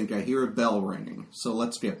 I think I hear a bell ringing, so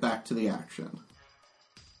let's get back to the action.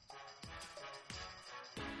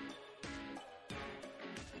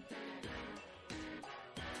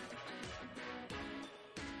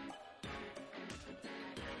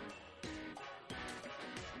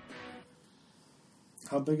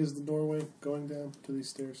 How big is the doorway going down to these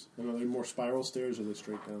stairs? And are they more spiral stairs or are they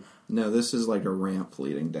straight down? No, this is like a ramp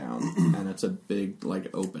leading down, and it's a big like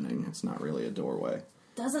opening. It's not really a doorway.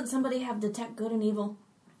 Doesn't somebody have detect good and evil?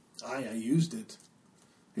 I used it.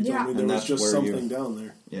 He Yeah. told me there And was that's just where something you- down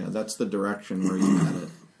there. Yeah, that's the direction where you had it.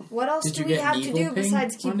 What else Did do you we get have an to evil do ping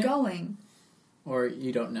besides keep on it? going? Or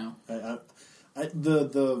you don't know?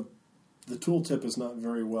 The tooltip is not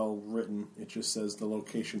very well written. It just says the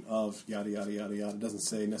location of yada yada yada yada. It doesn't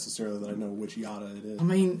say necessarily that I know which yada it is. I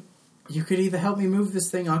mean, you could either help me move this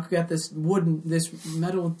thing, I could get this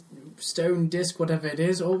metal stone disc, whatever it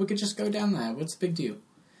is, or we could just go down there. What's the big deal?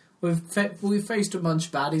 We've faced a bunch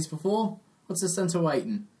of baddies before. What's the sense of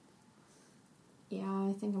waiting? Yeah,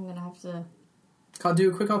 I think I'm gonna have to. Can't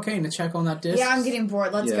do a quick arcane to check on that disc? Yeah, I'm getting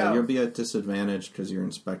bored. Let's yeah, go. you'll be at disadvantage because you're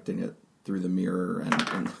inspecting it through the mirror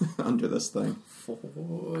and under this thing.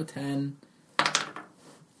 4, 10.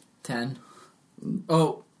 10.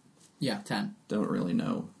 Oh, yeah, 10. Don't really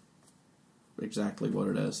know exactly what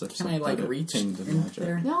it is. Can I, like, that it reach pinged the in magic.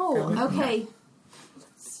 there? No, Really? okay.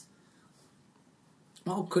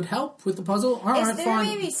 Oh, could help with the puzzle? Is Alright, there fine.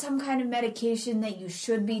 maybe some kind of medication that you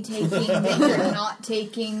should be taking that you're not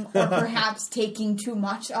taking, or perhaps taking too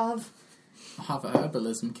much of? I'll have a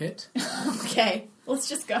herbalism kit. Okay, let's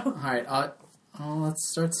just go. Alright, let's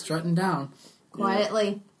start strutting down.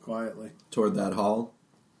 Quietly. Quietly. Toward that hall?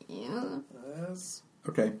 Yeah. Yes.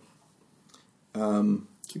 Okay.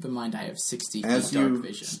 Keep in mind I have 60 feet As dark you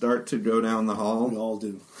vision. start to go down the We hall, all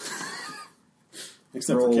do.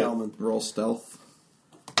 Except for Calman. roll stealth.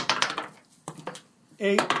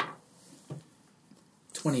 8.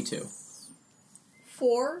 22.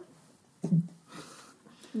 4.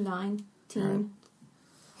 19.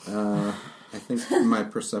 I think my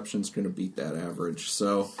perception's going to beat that average.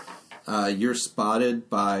 So you're spotted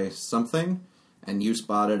by something, and you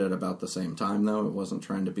spotted at about the same time, though. It wasn't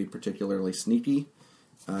trying to be particularly sneaky.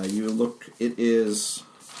 It is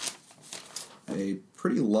a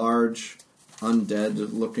pretty large,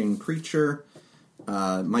 undead-looking creature.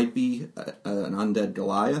 Might be an undead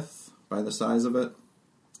Goliath by the size of it.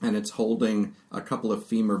 And it's holding a couple of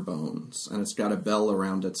femur bones. And it's got a bell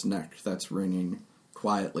around its neck that's ringing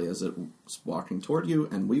quietly as it's walking toward you.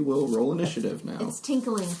 And we will roll initiative now. It's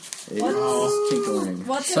tinkling. It is tinkling.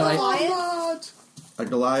 What's So a I- Goliath? A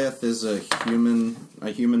Goliath is a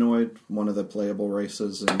humanoid, one of the playable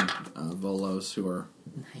races in Volos, who are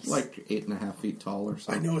Nice. like 8.5 feet tall or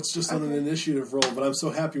so. I know it's just on an initiative roll, but I'm so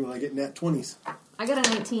happy when I get nat 20s. I got a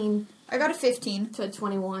 19 I got a 15. to a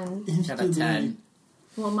 21. Got a 10.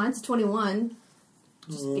 Well, mine's 21.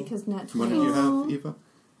 Just because nat 20. What did you have, Eva?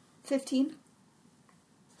 15?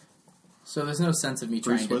 So there's no sense of me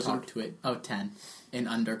trying Bruce to Wizard? talk to it. Oh, 10. In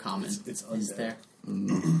Undercommon. It's Is undead. there?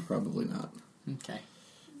 Probably not. Okay.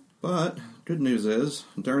 But good news is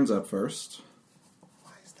Dern's up first.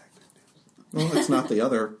 Why is that good news? Well, it's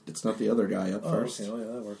not the other guy up Oh, first. okay. Well, yeah,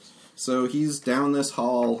 that works. So he's down this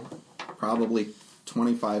hall, probably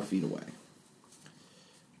 25 feet away.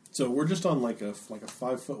 So we're just on like a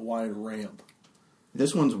 5 foot wide ramp.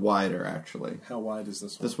 This one's wider, actually. How wide is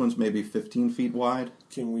this one? This one's maybe 15 feet wide.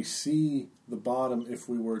 Can we see the bottom if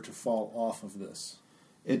we were to fall off of this?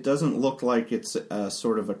 It doesn't look like it's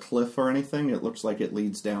sort of a cliff or anything. It looks like it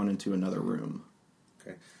leads down into another room.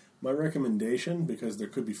 Okay. My recommendation, because there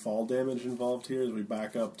could be fall damage involved here, is we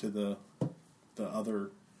back up to the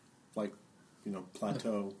other, like,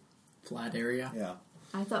 plateau. Flat area. Yeah.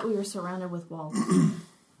 I thought we were surrounded with walls.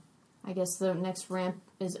 I guess the next ramp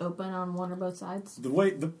is open on one or both sides.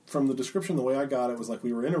 From the description, the way I got it was like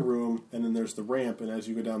we were in a room, and then there's the ramp, and as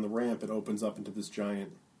you go down the ramp, it opens up into this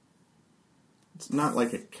giant. It's not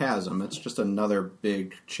like a chasm. It's just another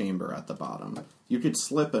big chamber at the bottom. You could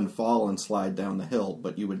slip and fall and slide down the hill,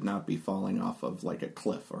 but you would not be falling off of like a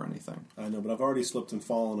cliff or anything. I know, but I've already slipped and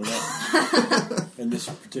fallen enough. And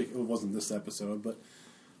it wasn't this episode, but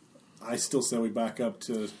I still say we back up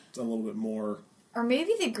to a little bit more. Or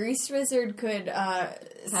maybe the grease wizard could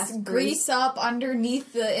Pass grease up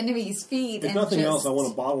underneath the enemy's feet. If and nothing just... else, I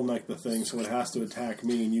want to bottleneck the thing so it has to attack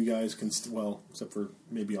me, and you guys can, except for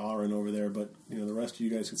maybe Aaron over there, but the rest of you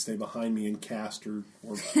guys can stay behind me and cast or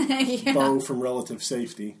Yeah. bow from relative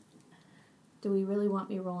safety. Do we really want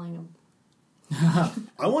me rolling them?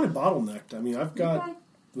 I want it bottlenecked. I mean, I've got Okay.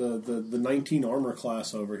 the 19 armor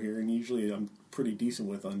class over here, and usually I'm pretty decent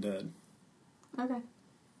with undead. Okay.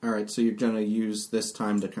 All right, so you're going to use this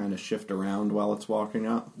time to kind of shift around while it's walking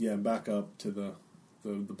up? Yeah, back up to the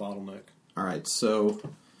bottleneck. All right, so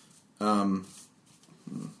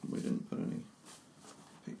we didn't put any.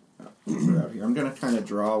 out here. I'm going to kind of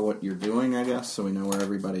draw what you're doing, I guess, so we know where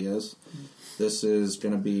everybody is. This is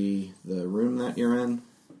going to be the room that you're in.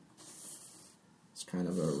 It's kind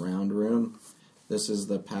of a round room. This is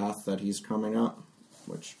the path that he's coming up,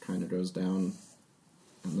 which kind of goes down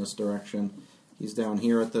in this direction. He's down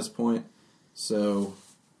here at this point. So,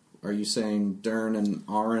 are you saying Dern and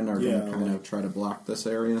Aaron are going to kind of try to block this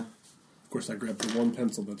area? Of course, I grabbed the one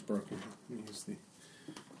pencil that's broken. Use the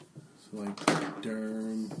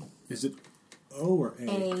Dern. Is it O or A?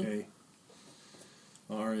 A.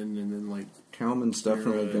 Aaron, and then Kalman's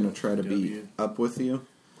definitely going to try to be W. up with you,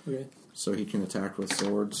 Okay. so he can attack with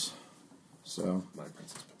swords. So, My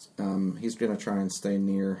princess pencil. he's going to try and stay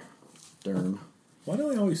near Dern. Why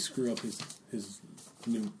do I always screw up his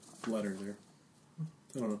new letter there?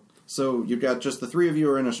 I don't know. So you've got just the three of you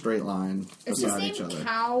are in a straight line Is his beside each name other.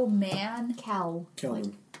 Cow Man? Cow.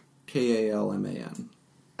 Kelman. Kalman.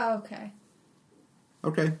 Okay.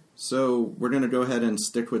 Okay, so we're going to go ahead and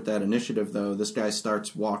stick with that initiative, though. This guy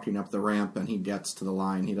starts walking up the ramp, and he gets to the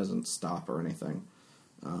line. He doesn't stop or anything.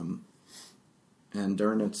 And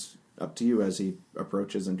Dern, it's up to you as he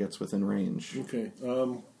approaches and gets within range. Okay.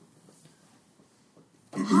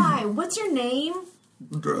 Hi, what's your name?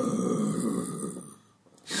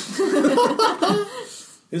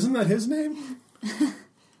 Isn't that his name?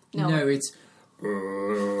 No, it's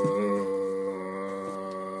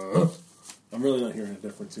I'm really not hearing a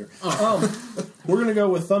difference here. We're going to go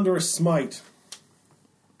with Thunderous Smite.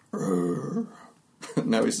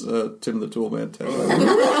 Now he's Tim the Toolman.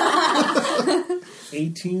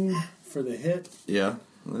 18 for the hit. Yeah,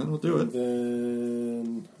 then we'll do it.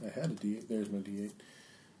 Then I had a D8. There's my D8.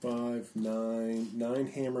 5,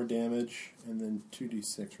 9 hammer damage, and then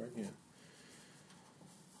 2d6, right? Yeah.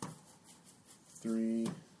 3,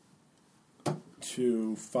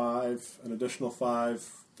 2, 5, an additional 5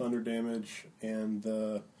 thunder damage, and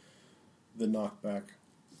the knockback.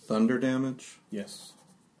 Thunder damage. Yes.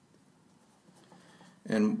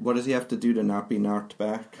 And what does he have to do to not be knocked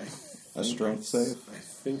back? A strength save? I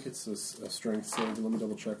think it's a strength save. Let me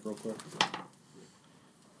double check real quick.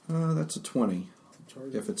 That's a 20,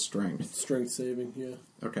 if it's strength. Strength saving, yeah.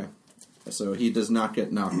 Okay. So he does not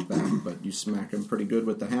get knocked back, but you smack him pretty good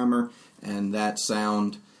with the hammer, and that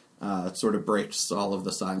sound sort of breaks all of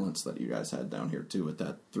the silence that you guys had down here, too, with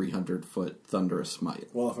that 300-foot thunderous smite.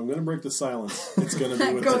 Well, if I'm going to break the silence, it's going to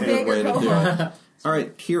be with Go the big hammer. or Way to go do home. it. All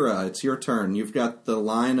right, Kira, it's your turn. You've got the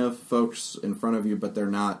line of folks in front of you, but they're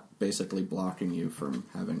not basically blocking you from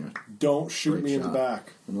having a... Don't shoot Great me in the shot.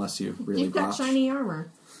 back. Unless you really You've got botch. shiny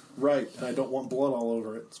armor. Right, and I don't want blood all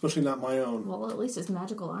over it, especially not my own. Well, at least it's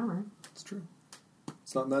magical armor. It's true.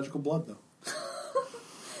 It's not magical blood, though.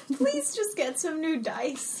 Please just get some new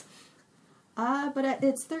dice. But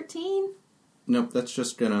it's 13. Nope, that's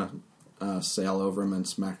just gonna sail over him and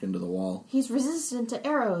smack into the wall. He's resistant to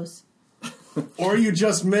arrows. Or you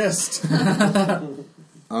just missed.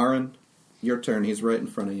 Aaron, your turn. He's right in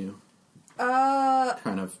front of you.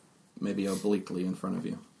 Kind of maybe obliquely in front of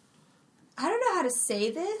you. I don't know how to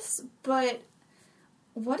say this, but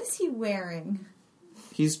what is he wearing?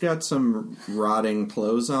 He's got some rotting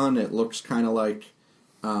clothes on. It looks kind of like...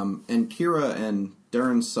 and Kira and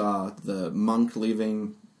Dern saw the monk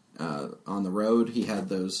leaving on the road. He had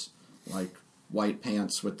those white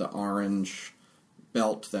pants with the orange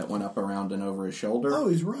belt that went up around and over his shoulder. Oh,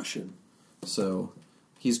 he's Russian. So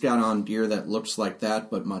he's got on gear that looks like that,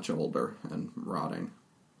 but much older and rotting.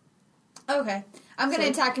 Okay. I'm going to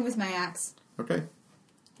attack him with my axe. Okay.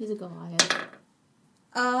 He's a Goliath.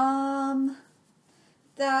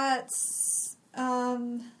 That's,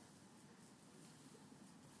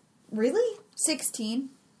 really? 16.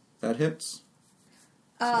 That hits.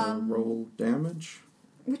 So roll damage.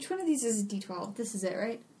 Which one of these is a D12? This is it,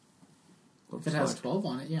 right? Looks if it has like. 12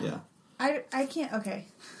 on it, yeah. Yeah, I can't, okay.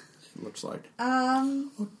 looks like.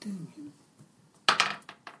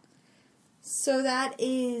 So that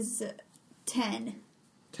is 10.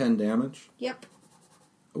 10 damage. Yep.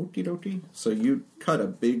 Okie dokie. So you cut a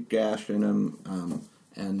big gash in him,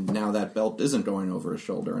 and now that belt isn't going over his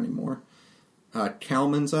shoulder anymore.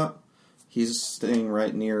 Kalman's up. He's staying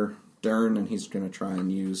right near Dern, and he's going to try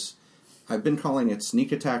and use... I've been calling it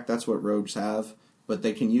sneak attack. That's what rogues have. But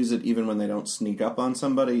they can use it even when they don't sneak up on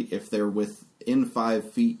somebody. If they're within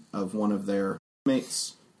 5 feet of one of their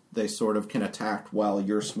mates, they sort of can attack while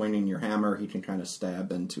you're swinging your hammer. He can kind of stab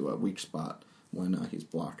into a weak spot when he's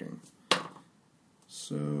blocking.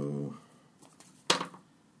 So...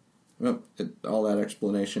 Well, all that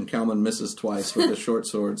explanation. Kalman misses twice with the short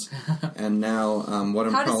swords. And now what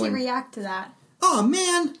I'm How does calling... he react to that? Oh,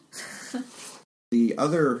 man! The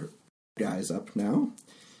other guy's up now.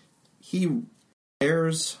 He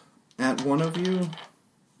dares at one of you.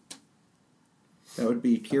 That would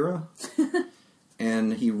be Kira.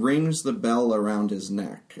 And he rings the bell around his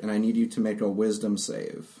neck, and I need you to make a wisdom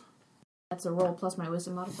save. That's a roll plus my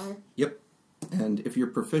wisdom modifier. Yep. And if you're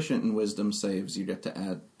proficient in wisdom saves, you get to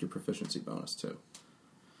add your proficiency bonus too.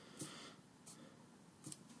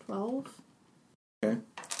 12. Okay.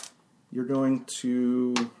 You're going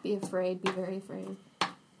to Be afraid. Be very afraid.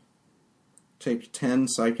 take 10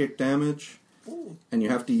 psychic damage, and you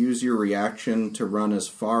have to use your reaction to run as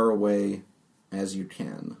far away as you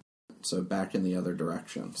can. So back in the other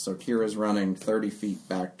direction. So Kira's running 30 feet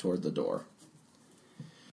back toward the door.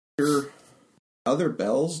 Your other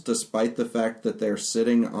bells, despite the fact that they're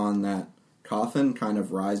sitting on that coffin, kind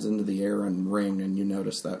of rise into the air and ring, and you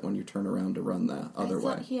notice that when you turn around to run the other I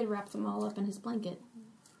thought way. he had wrapped them all up in his blanket.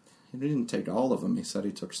 He didn't take all of them. He said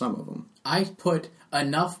he took some of them. I put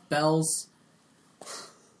enough bells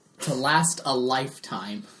to last a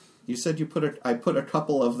lifetime. You said I put a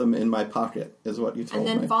couple of them in my pocket, is what you told And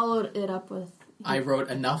then me. followed it up with... I wrote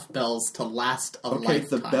enough bells to last a Okay,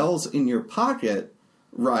 lifetime. the bells in your pocket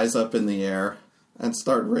rise up in the air and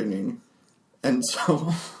start ringing. And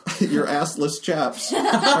so your assless chaps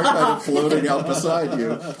are kind of floating out beside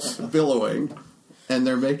you, billowing, and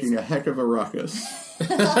they're making a heck of a ruckus.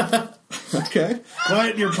 Okay?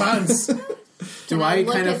 Quiet your pants. Do I I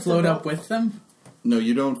look kind of at float the up with them? No,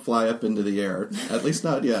 you don't fly up into the air. At least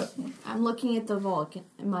not yet. I'm looking at the vault.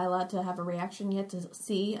 Am I allowed to have a reaction yet to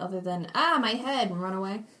see other than, my head, and run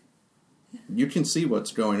away? You can see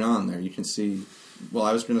what's going on there. You can see... Well,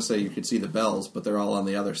 I was going to say you could see the bells, but they're all on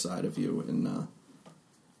the other side of you. And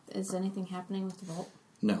Is anything happening with the vault?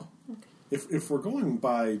 no. If we're going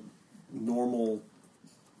by normal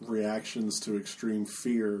reactions to extreme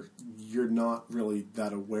fear, you're not really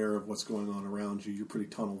that aware of what's going on around you. You're pretty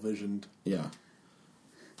tunnel visioned. Yeah.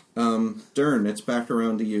 Dern, it's back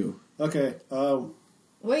around to you. Okay.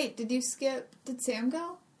 Wait, did you skip? Did Sam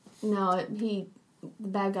go? No, the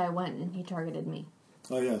bad guy went and he targeted me.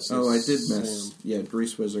 Oh yes. Oh, I did miss. Sam. Yeah,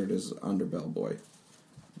 Grease Wizard is Underbell Boy.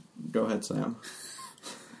 Go ahead, Sam.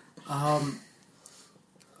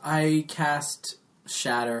 I cast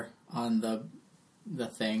Shatter on the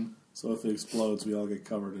thing. So if it explodes, we all get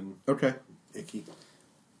covered in Okay. icky.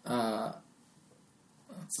 Let's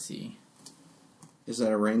see. Is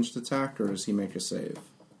that a ranged attack, or does he make a save?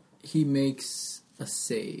 He makes a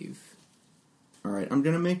save. All right, I'm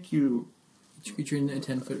going to make you... Each creature in a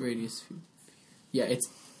 10-foot radius. Yeah.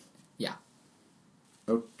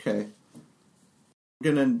 Okay. I'm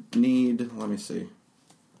going to need... Let me see.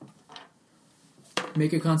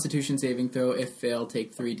 Make a Constitution saving throw. If fail,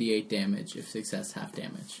 take 3d8 damage. If success, half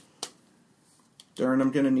damage. Dern,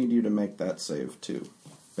 I'm going to need you to make that save, too.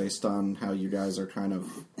 Based on how you guys are kind of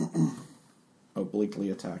obliquely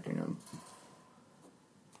attacking him.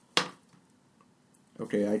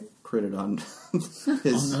 Okay, I critted on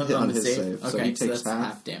his save. So Okay, he so takes that's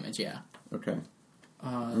half damage, yeah. Okay.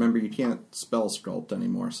 Remember, you can't spell sculpt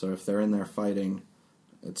anymore, so if they're in there fighting,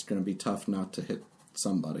 it's going to be tough not to hit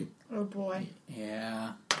somebody. Oh boy.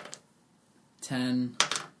 Yeah. 10,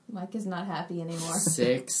 Mike is not happy anymore.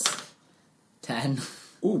 6, 10.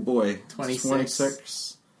 Ooh, boy. 26.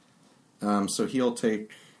 26. So he'll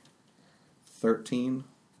take 13.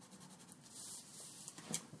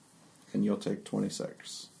 And you'll take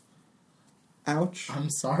 26. Ouch. I'm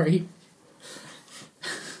sorry.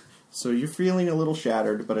 So you're feeling a little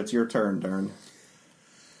shattered, but it's your turn, Dern.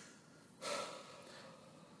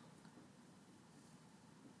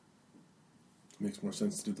 Makes more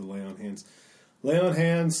sense to do the lay on hands. Lay on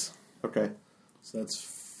hands. Okay. So that's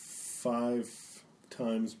 5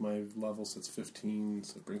 times my level, so that's 15.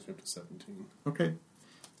 So it brings me up to 17. Okay.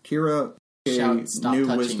 Kira, a Shout, stop new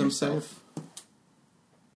touching wisdom yourself.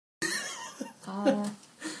 save.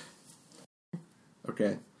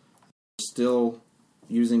 Okay. Still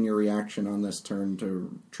using your reaction on this turn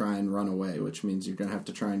to try and run away, which means you're going to have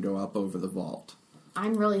to try and go up over the vault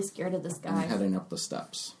I'm really scared of this and guy. heading up the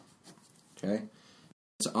steps. Okay?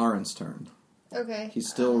 It's Arin's turn. Okay. He's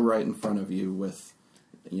still right in front of you with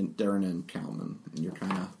Darren and Kalman, and you're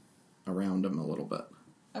kind of around him a little bit.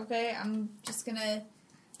 Okay, I'm just gonna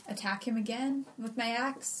attack him again with my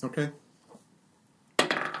axe. Okay.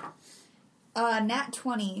 Nat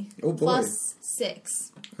 20. Oh, boy. Plus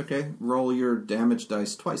 6. Okay, roll your damage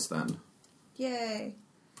dice twice then. Yay.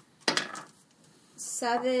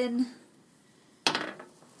 7,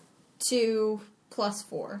 2, plus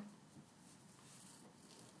 4.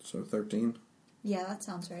 So 13. Yeah, that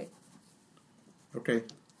sounds right. Okay.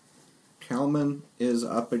 Kalman is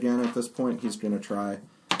up again at this point. He's going to try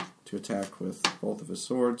to attack with both of his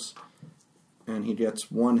swords. And he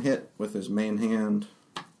gets one hit with his main hand.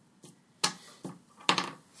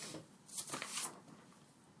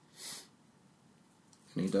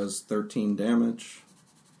 And he does 13 damage.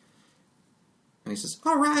 And he says,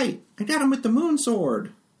 "All right, I got him with the moon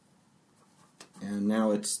sword." And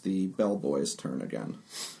now it's the bellboy's turn again.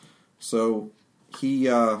 So he,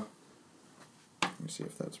 let me see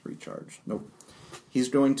if that's recharged. Nope. He's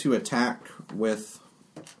going to attack with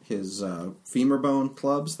his femur bone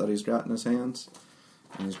clubs that he's got in his hands.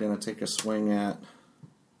 And he's going to take a swing at...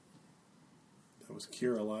 That was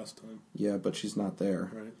Kira last time. Yeah, but she's not there.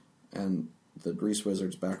 Right. And the grease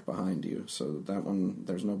wizard's back behind you. So that one,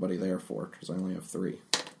 there's nobody there for, because I only have 3.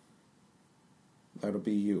 That'll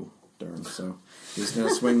be you, Dern. So he's going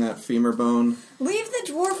to swing that femur bone. Leave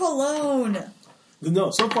the dwarf alone.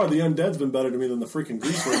 No, so far the undead's been better to me than the freaking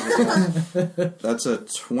grease wizard. That's a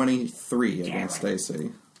 23 against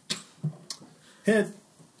Stacy. Hit.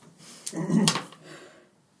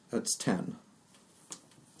 That's 10.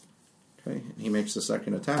 Okay, he makes the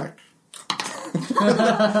second attack.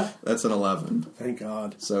 That's an 11. Thank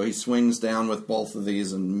God. So he swings down with both of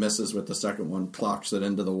these and misses with the second one, clocks it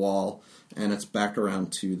into the wall, and it's back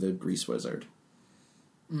around to the grease wizard.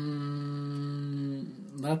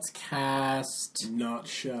 Let's cast... Not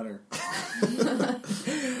shatter.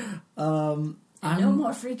 No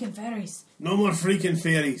more freaking fairies. No more freaking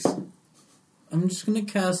fairies. I'm just gonna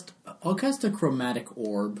cast... I'll cast a chromatic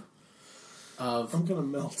orb of... I'm gonna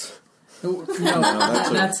melt. No,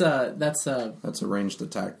 that's that's a... That's a ranged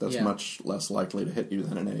attack. That's Yeah. much less likely to hit you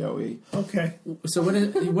than an AoE. Okay. So what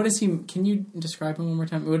is he... Can you describe him one more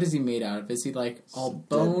time? What is he made out of? Is he like all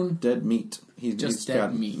bone? Dead meat. He's dead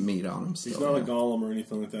got meat. on him still. He's not a yeah. golem or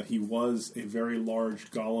anything like that. He was a very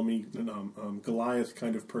large Goliath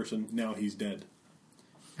kind of person. Now he's dead.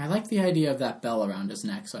 I like the idea of that bell around his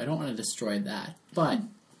neck, so I don't want to destroy that. But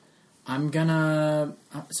I'm gonna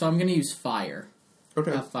use fire.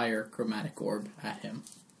 Okay. A fire chromatic orb at him.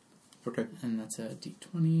 Okay. And that's a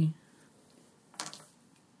d20.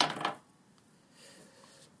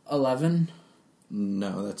 11.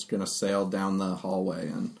 No, that's going to sail down the hallway,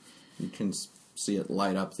 and you can see it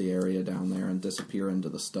light up the area down there and disappear into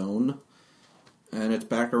the stone. And it's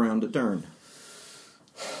back around to Dern.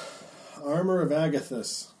 Armor of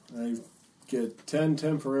Agathis. I get 10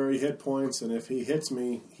 temporary hit points, and if he hits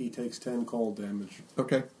me, he takes 10 cold damage.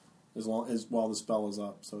 Okay. As long as while the spell is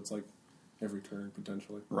up, so it's like every turn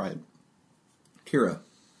potentially. Right. Kira,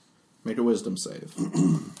 make a wisdom save.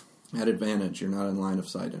 At advantage, you're not in line of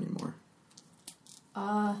sight anymore.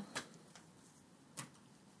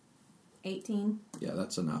 18. Yeah,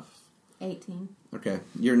 that's enough. 18. Okay.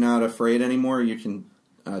 You're not afraid anymore. You can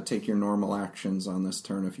take your normal actions on this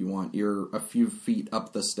turn if you want. You're a few feet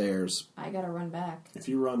up the stairs. I gotta run back. If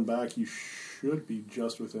you run back, you should be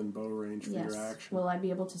just within bow range for Yes. your action. Will I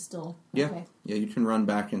be able to still? Yeah. Okay. Yeah, you can run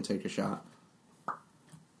back and take a shot.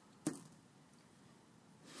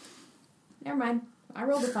 Never mind. I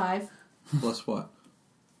rolled a 5. Plus what?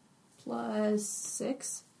 Plus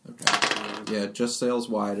 6. Okay. Yeah, it just sails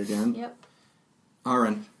wide again. Yep.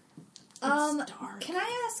 Aaron. Can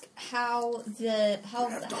I ask how the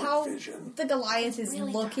Goliath is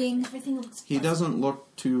Really looking? dark. Everything looks He fuzzy. doesn't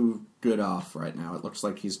look too good off right now. It looks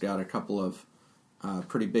like he's got a couple of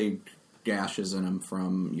pretty big gashes in him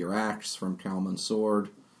from your axe, from Kalman's sword.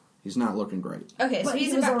 He's not looking great. Okay, so But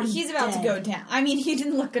he's he was about already to go dead. down. I mean, he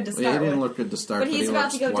didn't look good to start He didn't with. look good to start, But he's he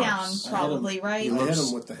about to looks go down, worse. probably, right? I hit looks-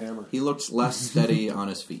 him with the hammer. He looks less steady on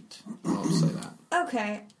his feet. I'll say that.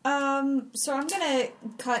 Okay, so I'm gonna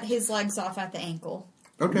cut his legs off at the ankle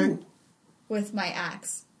Okay. with my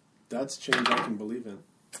axe. That's change I can believe in.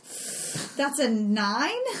 That's a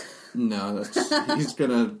 9? No, he's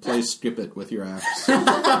gonna play skip it with your axe.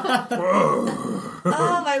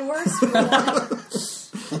 Oh, my worst one.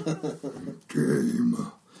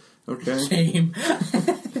 Game. Okay. Shame.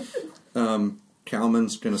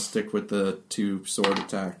 Kalman's gonna stick with the 2 sword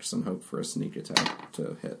attacks and hope for a sneak attack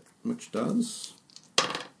to hit, which does.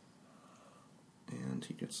 And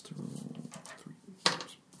he gets to roll 3.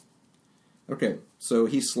 Okay, so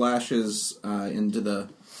he slashes into the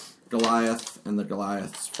Goliath, and the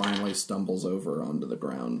Goliath finally stumbles over onto the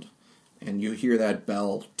ground. And you hear that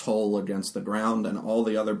bell toll against the ground, and all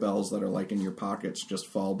the other bells that are like in your pockets just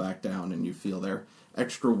fall back down, and you feel their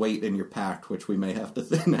extra weight in your pack, which we may have to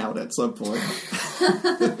thin out at some point.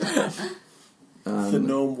 The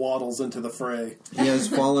gnome waddles into the fray. He has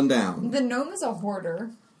fallen down. The gnome is a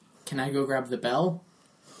hoarder. Can I go grab the bell?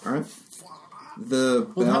 All right. The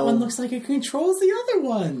Well, that bell. one looks like it controls the other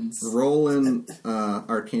ones. Roll an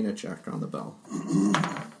Arcana check on the bell.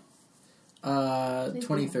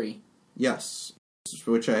 23. Yes,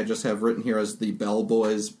 which I just have written here as the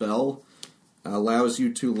Bellboy's Bell, allows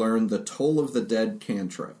you to learn the Toll of the Dead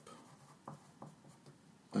cantrip.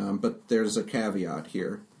 But there's a caveat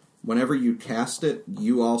here. Whenever you cast it,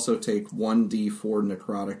 you also take 1d4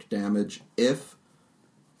 necrotic damage if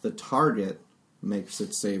the target makes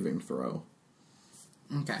its saving throw.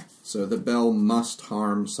 Okay. So the bell must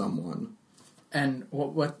harm someone. And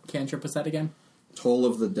what cantrip was that again? Toll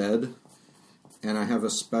of the Dead, and I have a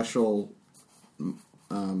special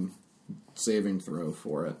saving throw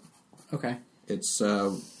for it. Okay. It's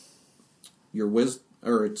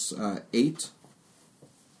it's 8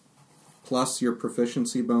 plus your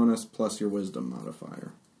proficiency bonus plus your wisdom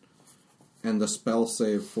modifier. And the spell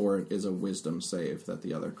save for it is a wisdom save that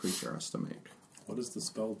the other creature has to make. What does the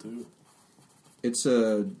spell do? It's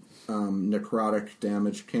a necrotic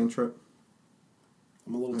damage cantrip.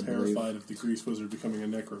 I'm a little I believe. terrified of the Grease Wizard becoming a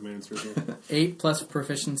necromancer here. 8 plus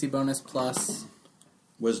proficiency bonus plus...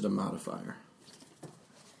 Wisdom modifier.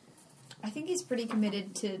 I think he's pretty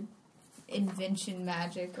committed to invention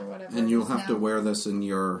magic or whatever. And you'll it is have to now. wear this in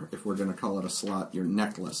your, if we're going to call it a slot, your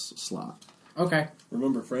necklace slot. Okay.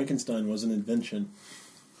 Remember, Frankenstein was an invention.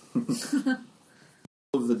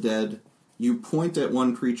 Of the Dead, you point at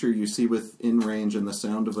one creature you see within range, and the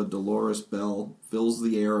sound of a dolorous bell fills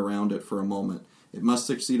the air around it for a moment. It must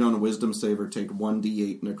succeed on a wisdom save or take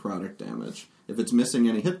 1d8 necrotic damage. If it's missing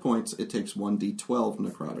any hit points, it takes 1d12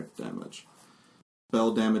 necrotic damage.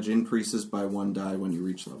 Spell damage increases by 1 die when you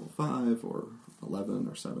reach level 5, or 11,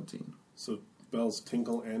 or 17. So, bells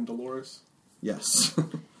tinkle and Dolores? Yes.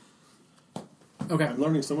 Okay. I'm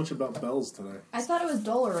learning so much about bells today. I thought it was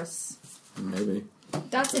Dolorous. Maybe.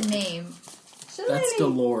 That's a name. That's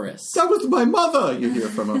Dolores. That was my mother, you hear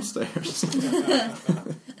from upstairs.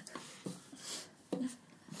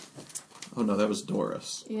 Oh no, that was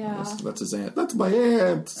Doris. Yeah. That's his aunt. That's my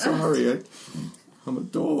aunt. Sorry, I'm a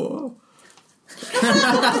door.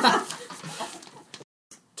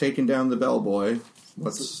 Taking down the bellboy.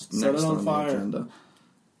 What's Set next it on on fire. the agenda?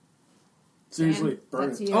 Seriously, Dan, burn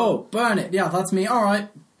that's it. you. Oh, burn it. Yeah, that's me. All right.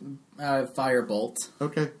 Firebolt.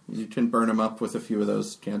 Okay, you can burn him up with a few of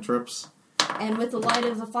those cantrips. And with the light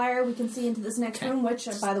of the fire, we can see into this next Okay. room, which,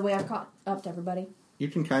 by the way, I've caught up to everybody. You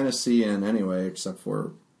can kind of see in anyway, except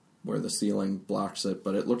for where the ceiling blocks it,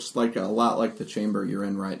 but it looks like a lot like the chamber you're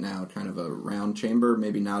in right now, kind of a round chamber,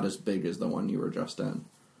 maybe not as big as the one you were just in.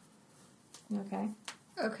 Okay.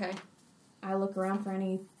 Okay. I look around for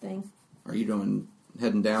anything. Are you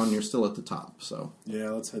heading down? You're still at the top, so.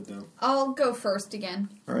 Yeah, let's head down. I'll go first again.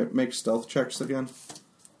 Alright, make stealth checks again.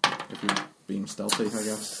 If you're being stealthy, I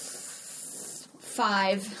guess.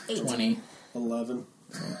 5. 20. 11.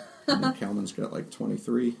 And then Kalman's got like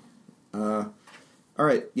 23.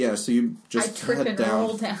 Alright, yeah, so you I just trip head and down.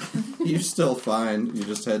 roll down. You're still fine. You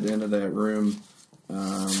just head into that room.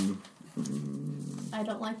 I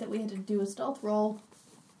don't like that we had to do a stealth roll.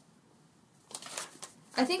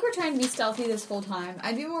 I think we're trying to be stealthy this whole time.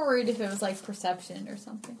 I'd be more worried if it was like perception or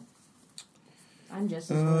something. I'm just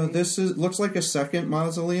as worried. This looks like a second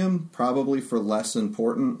mausoleum, probably for less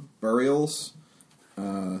important burials.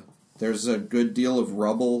 There's a good deal of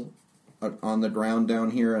rubble on the ground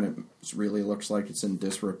down here, and it really looks like it's in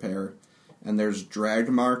disrepair. And there's drag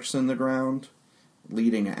marks in the ground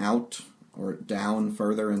leading out or down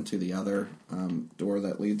further into the other door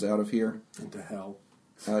that leads out of here. Into hell.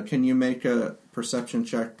 Can you make a perception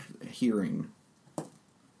check hearing?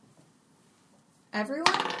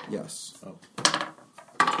 Everyone? Yes.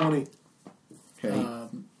 20. Okay.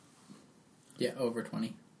 Yeah, over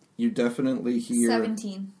 20. You definitely hear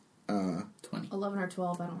 17. 20. 11 or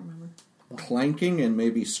 12, I don't remember. clanking and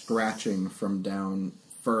maybe scratching from down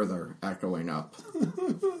further, echoing up.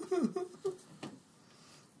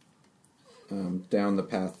 Down the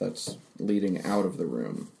path that's leading out of the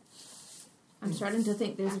room. I'm starting to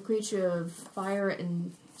think there's a creature of fire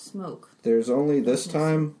and smoke. There's only this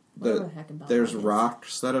time Whatever that the heck about there's that is.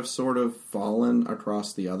 rocks that have sort of fallen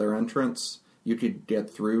across the other entrance. You could get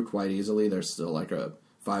through quite easily. There's still like a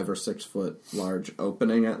 5 or 6 foot large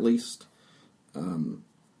opening at least. And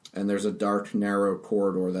there's a dark, narrow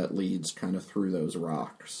corridor that leads kind of through those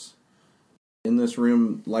rocks. In this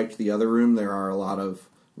room, like the other room, there are a lot of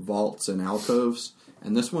vaults and alcoves.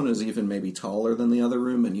 And this one is even maybe taller than the other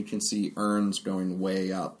room, and you can see urns going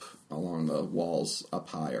way up along the walls up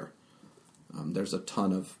higher. There's a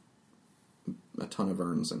ton of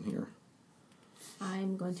urns in here.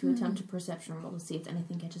 I'm going to attempt a perception roll to see if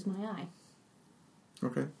anything catches my eye.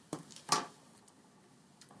 Okay.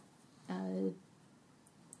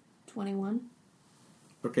 21.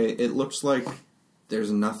 Okay, it looks like there's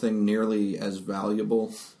nothing nearly as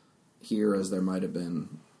valuable here as there might have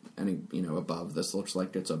been above. This looks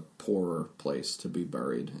like it's a poorer place to be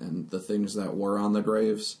buried, and the things that were on the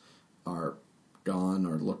graves are gone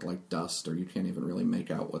or look like dust, or you can't even really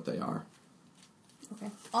make out what they are.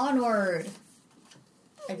 Okay. Onward,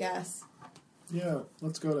 I guess. Yeah,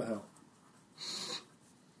 let's go to hell.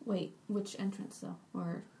 Wait, which entrance though?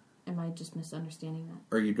 Or am I just misunderstanding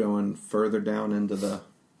that? Are you going further down into the...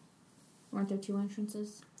 Weren't there 2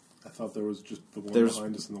 entrances? I thought there was just the one There's-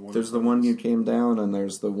 behind us and the one. There's the in front one of you us. came down, and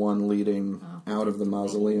there's the one leading Oh. out of the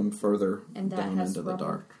mausoleum further And that down has into the rubble?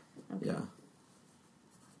 dark. Okay. Yeah.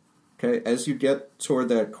 Okay, as you get toward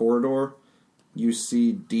that corridor, you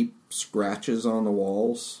see deep scratches on the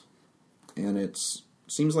walls, and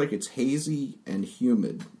seems like it's hazy and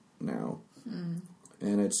humid now.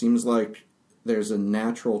 And it seems like there's a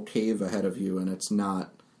natural cave ahead of you, and it's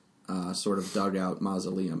not sort of dug out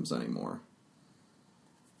mausoleums anymore.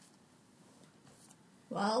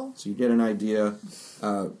 Well, So you get an idea.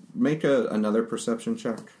 Make another perception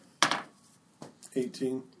check.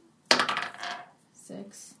 18.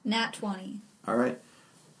 6. nat 20. All right.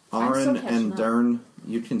 I'm still Aaron catching and up. Dern,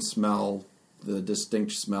 you can smell the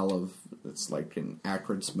distinct smell of, it's like an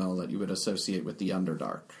acrid smell that you would associate with the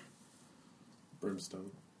Underdark.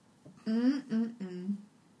 Brimstone.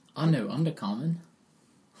 I know Undercommon.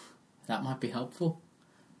 That might be helpful.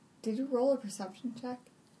 Did you roll a perception check?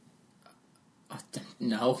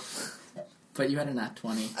 No. But you had a nat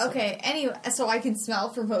 20. Okay, anyway, so I can smell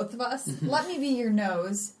for both of us. Let me be your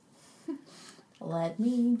nose. Let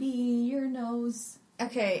me be your nose.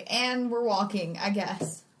 Okay, and we're walking, I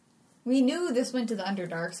guess. We knew this went to the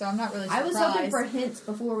Underdark, so I'm not really I surprised. was hoping for hints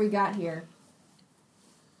before we got here.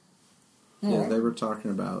 Yeah, they were talking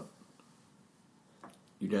about,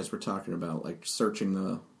 you guys were talking about, like, searching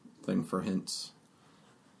the thing for hints.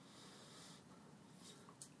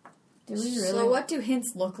 Do we really? So what do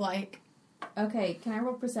hints look like? Okay, can I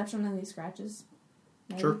roll perception on these scratches?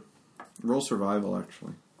 Maybe? Sure. Roll survival,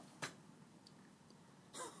 actually.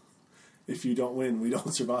 If you don't win, we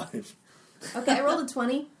don't survive. Okay, I rolled a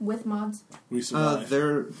 20 with mods. We survive.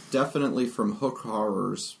 They're definitely from hook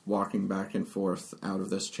horrors walking back and forth out of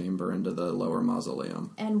this chamber into the lower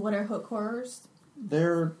mausoleum. And what are hook horrors?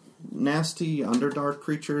 They're nasty Underdark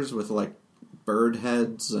creatures with, like, bird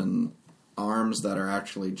heads and arms that are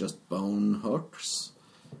actually just bone hooks.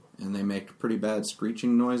 And they make pretty bad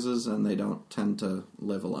screeching noises, and they don't tend to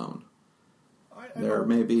live alone. They're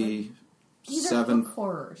maybe These are seven, hook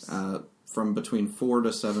horrors. from between 4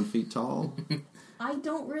 to 7 feet tall. I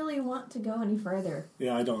don't really want to go any further.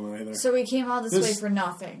 Yeah, I don't know either. So we came all this This- way for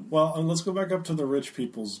nothing. Well, let's go back up to the rich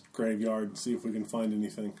people's graveyard and see if we can find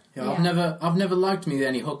anything. Yeah, Yeah. I've never liked me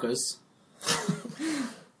any hookers.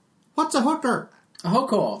 What's a hooker? A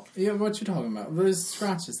hooker? Yeah, what you talking about? There's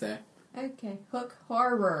scratches there. Okay, hook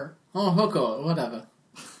horror. Oh, hooker, whatever.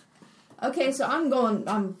 Okay, so I'm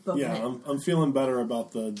booking Yeah, it. I'm feeling better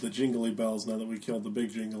about the jingly bells now that we killed the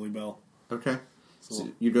big jingly bell. Okay. So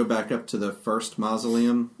you go back up to the first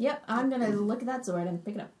mausoleum. Yep, I'm gonna look at that sword and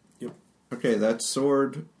pick it up. Yep. Okay, that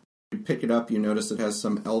sword, you pick it up, you notice it has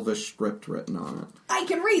some elvish script written on it. I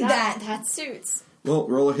can read That suits. Well,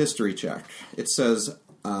 roll a history check. It says,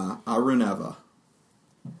 Aruneva.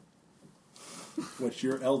 Which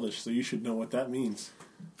you're elvish, so you should know what that means.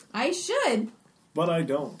 I should. But I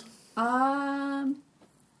don't. 7?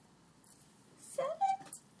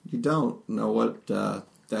 You don't know what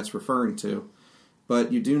that's referring to,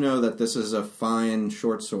 but you do know that this is a fine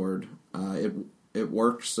short sword. It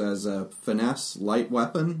works as a finesse light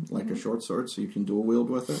weapon, like a short sword, so you can dual wield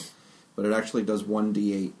with it, but it actually does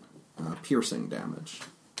 1d8 piercing damage.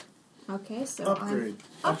 Okay, so Upgrade.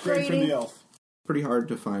 I'm Upgrade for upgrading. the elf. Pretty hard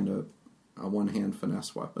to find a one-hand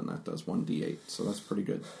finesse weapon that does 1d8, so that's pretty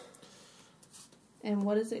good. And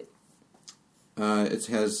what is it? It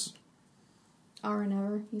has, R and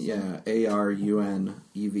ever. you said?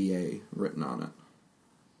 Aruneva written on it.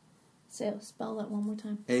 Spell that one more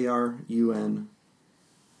time. Aruneva.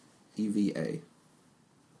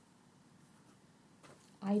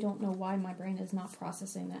 I don't know why my brain is not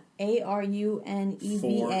processing that. Aruneva.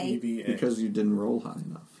 4 EVA. Because you didn't roll high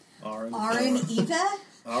enough. Aaron Aaron Eva?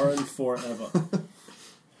 Aaron forever.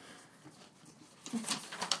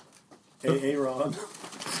 Hey, Aaron.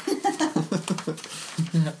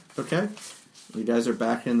 Okay. You guys are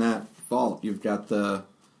back in that vault. You've got the,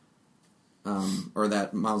 or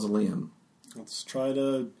that mausoleum. Let's try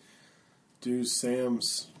to do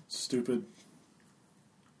Sam's stupid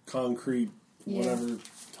concrete whatever.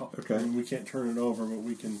 Okay. I mean, we can't turn it over, but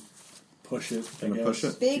we can push it. I Gonna guess. push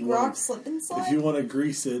it? Big If you rock wanna- slip and If slide? you want to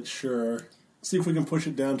grease it, sure. See if we can push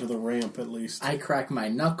it down to the ramp at least. I crack my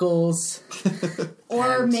knuckles.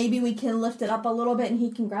 Or And- maybe we can lift it up a little bit and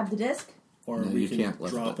he can grab the disc. Or No, we you can can't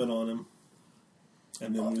lift drop it. it on him.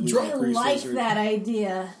 And then we leave Drop- the I grease like lizard. that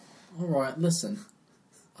idea. Alright, listen.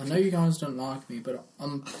 I know you guys don't like me, but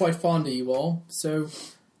I'm quite fond of you all, so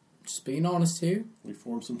just being honest here. We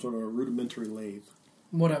form some sort of a rudimentary lathe.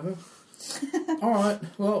 Whatever. Alright,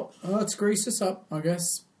 well, let's grease this up, I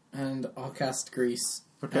guess. And I'll cast grease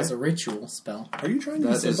as a ritual spell. Are you trying to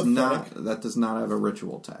be That is sympathetic? not. That does not have a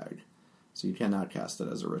ritual tag, so you cannot cast it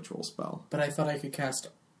as a ritual spell. But I thought I could cast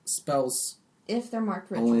spells. If they're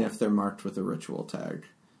marked ritual. Only if they're marked with a ritual tag.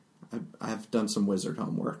 I've done some wizard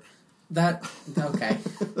homework. Okay.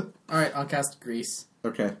 Alright, I'll cast grease.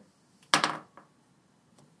 Okay.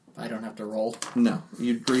 I don't have to roll. No,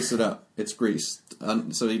 you grease it up. It's greased.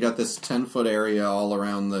 So you got this 10-foot area all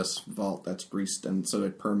around this vault that's greased, and so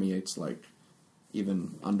it permeates, like,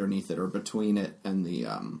 even underneath it or between it and the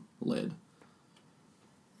lid.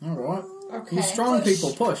 Alright. Okay. You strong Push.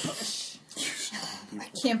 people, push. I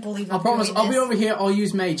can't believe I I'm promise, doing I'll be this. over here, I'll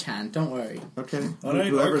use Mage Hand, don't worry. Okay. All right,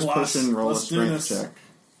 Whoever's Arclas, pushing, roll a let's do strength this. check.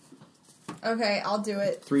 Okay, I'll do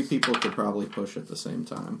it. 3 people could probably push at the same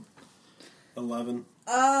time. 11.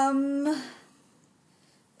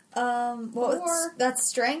 That's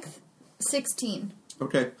strength? 16.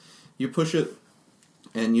 Okay. You push it,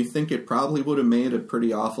 and you think it probably would have made a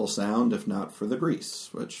pretty awful sound if not for the grease,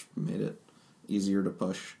 which made it easier to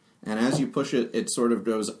push. And as you push it, it sort of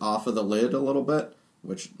goes off of the lid a little bit,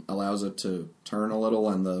 which allows it to turn a little,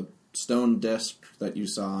 and the stone disc that you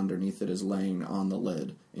saw underneath it is laying on the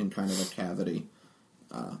lid in kind of a cavity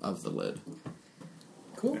of the lid.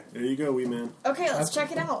 Cool. There you go, wee man. Okay, let's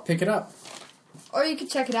check it out. Pick it up. Or you could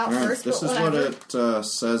check it out All right, first, this but is whatever. what it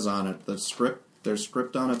says on it. There's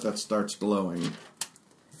script on it that starts glowing.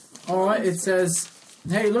 Alright, it says,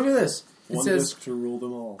 hey, look at this. It One says, disc to rule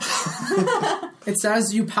them all. it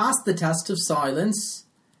says you passed the test of silence.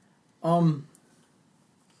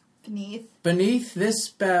 Beneath this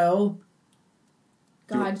spell.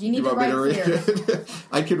 God, you need to want me write here. it?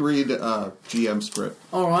 I could read GM script.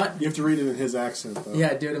 Alright. You have to read it in his accent, though.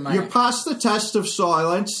 Yeah, do it in my... You passed the test of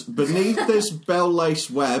silence beneath this bell-lace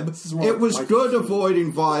web. is more It was like good Michael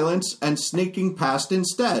avoiding violence and sneaking past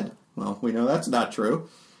instead. Well, we know that's not true.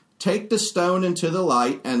 Take the stone into the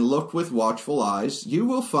light and look with watchful eyes. You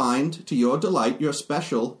will find, to your delight, your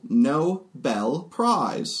special no-bell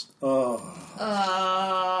prize. Oh.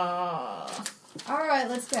 Alright,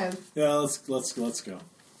 let's go. Yeah, let's go.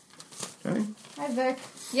 Okay. Hi, Vic.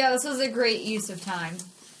 Yeah, this was a great use of time.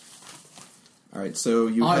 All right, so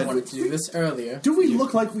you I had... wanted to do this earlier. Do we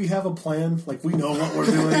look like we have a plan? Like we know what we're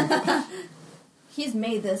doing? He's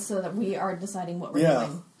made this so that we are deciding what we're Yeah.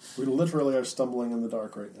 doing. We literally are stumbling in the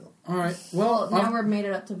dark right now. Alright, Well, well, now we've made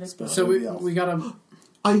it up to Victor. so we gotta...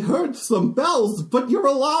 I heard some bells, but you're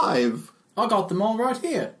alive. I got them all right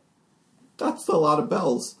here. That's a lot of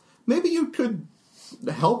bells. Maybe you could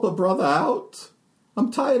help a brother out?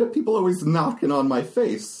 I'm tired of people always knocking on my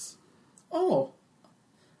face. Oh.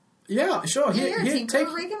 Yeah, sure. Here, Here, Tinker,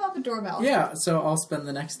 take... ring him up a doorbell. Yeah, so I'll spend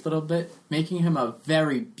the next little bit making him a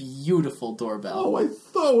very beautiful doorbell. Oh, I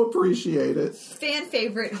so appreciate it. Fan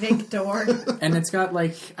favorite, Victor. And it's got,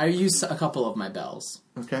 like, I use a couple of my bells.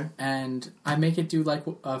 Okay. And I make it do, like,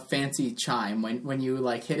 a fancy chime. When you,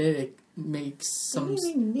 like, hit it, it makes some...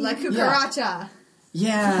 La cucaracha.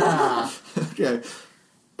 Yeah! Okay.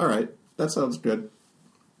 All right. That sounds good.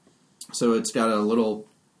 So it's got a little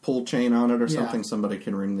pull chain on it or Yeah. something. Somebody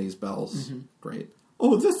can ring these bells. Great.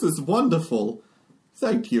 Oh, this is wonderful.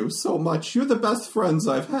 Thank you so much. You're the best friends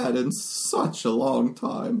I've had in such a long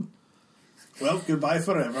time. Well, goodbye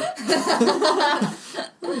forever.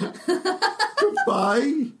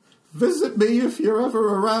 Goodbye. Visit me if you're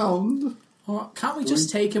ever around. Oh, can't we just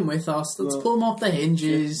take him with us? Let's pull him off the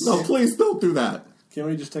hinges. No, please don't do that. Can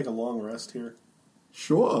we just take a long rest here?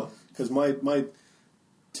 Sure. Because my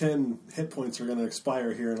 10 hit points are going to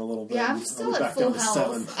expire here in a little bit. Yeah, I'm I'll still be at back full down to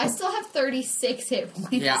health. 7. I still have 36 hit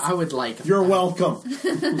points. Yeah, I would like... You're welcome.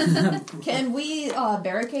 Can we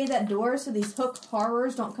barricade that door so these hook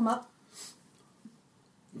horrors don't come up?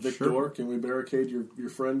 Victor, Sure. can we barricade your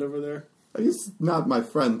friend over there? He's not my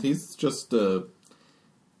friend. He's just a...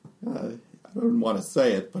 I don't want to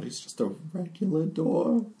say it, but he's just a regular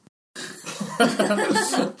door.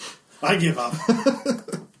 I give up.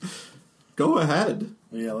 Go ahead.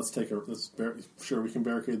 Yeah, sure, we can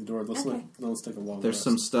barricade the door. Let's take a long There's rest.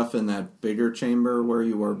 some stuff in that bigger chamber where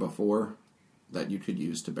you were before that you could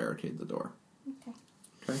use to barricade the door. Okay.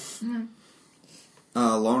 Okay.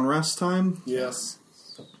 Long rest time? Yes.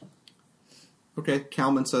 Okay,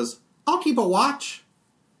 Kalman says, I'll keep a watch.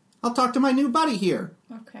 I'll talk to my new buddy here.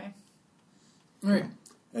 Okay. Right.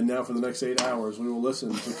 And now for the next 8 hours, we will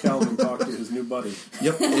listen to Calvin talk to his new buddy.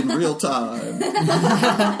 Yep, in real time.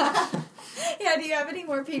 Yeah, Yeah, do you have any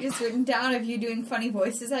more pages written down of you doing funny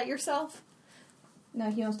voices at yourself? No,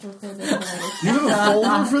 he wants to record this later. You have a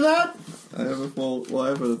folder for that? I have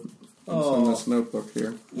it's in this notebook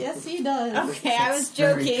here. Yes, he does. Okay, I was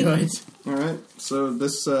Very joking. good. All right. So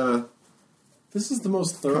this This is the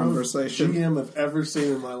most thorough Conversation. GM I've ever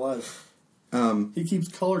seen in my life. He keeps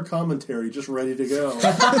color commentary just ready to go.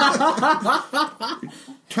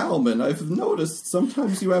 Calman, I've noticed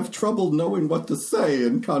sometimes you have trouble knowing what to say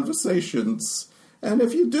in conversations. And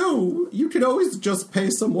if you do, you can always just pay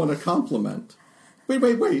someone a compliment.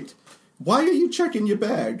 Wait. Why are you checking your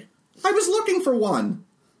bag? I was looking for one.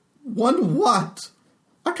 One what?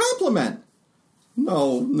 A compliment.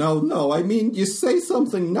 No. I mean, you say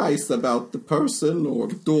something nice about the person or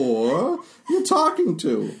door you're talking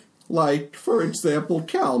to. Like, for example,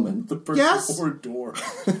 Calman. The person Yes? or door.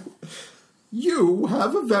 You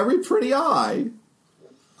have a very pretty eye.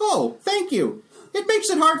 Oh, thank you. It makes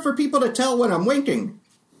it hard for people to tell when I'm winking.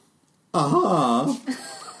 Uh-huh.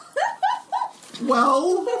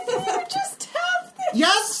 Well, Just have this.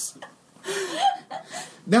 yes?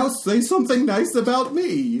 Now say something nice about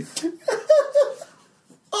me.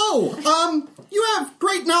 Oh, you have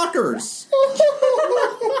great knockers.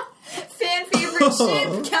 Fan favorite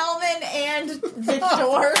ship, Kelman and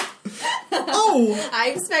Victor. Oh,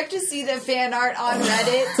 I expect to see the fan art on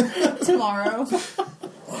Reddit tomorrow.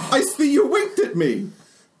 I see you winked at me.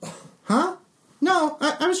 Huh? No,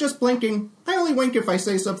 I was just blinking. I only wink if I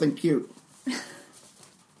say something cute.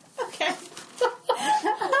 Okay.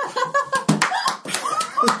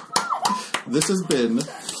 This has been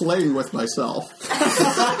Playing With Myself.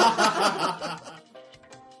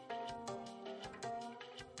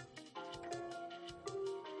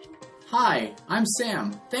 Hi, I'm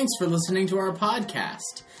Sam. Thanks for listening to our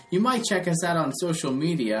podcast. You might check us out on social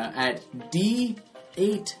media at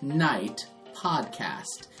D8Night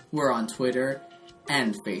Podcast. We're on Twitter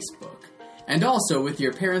and Facebook. And also, with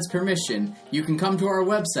your parents' permission, you can come to our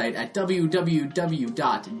website at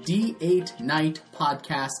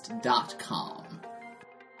www.d8nightpodcast.com.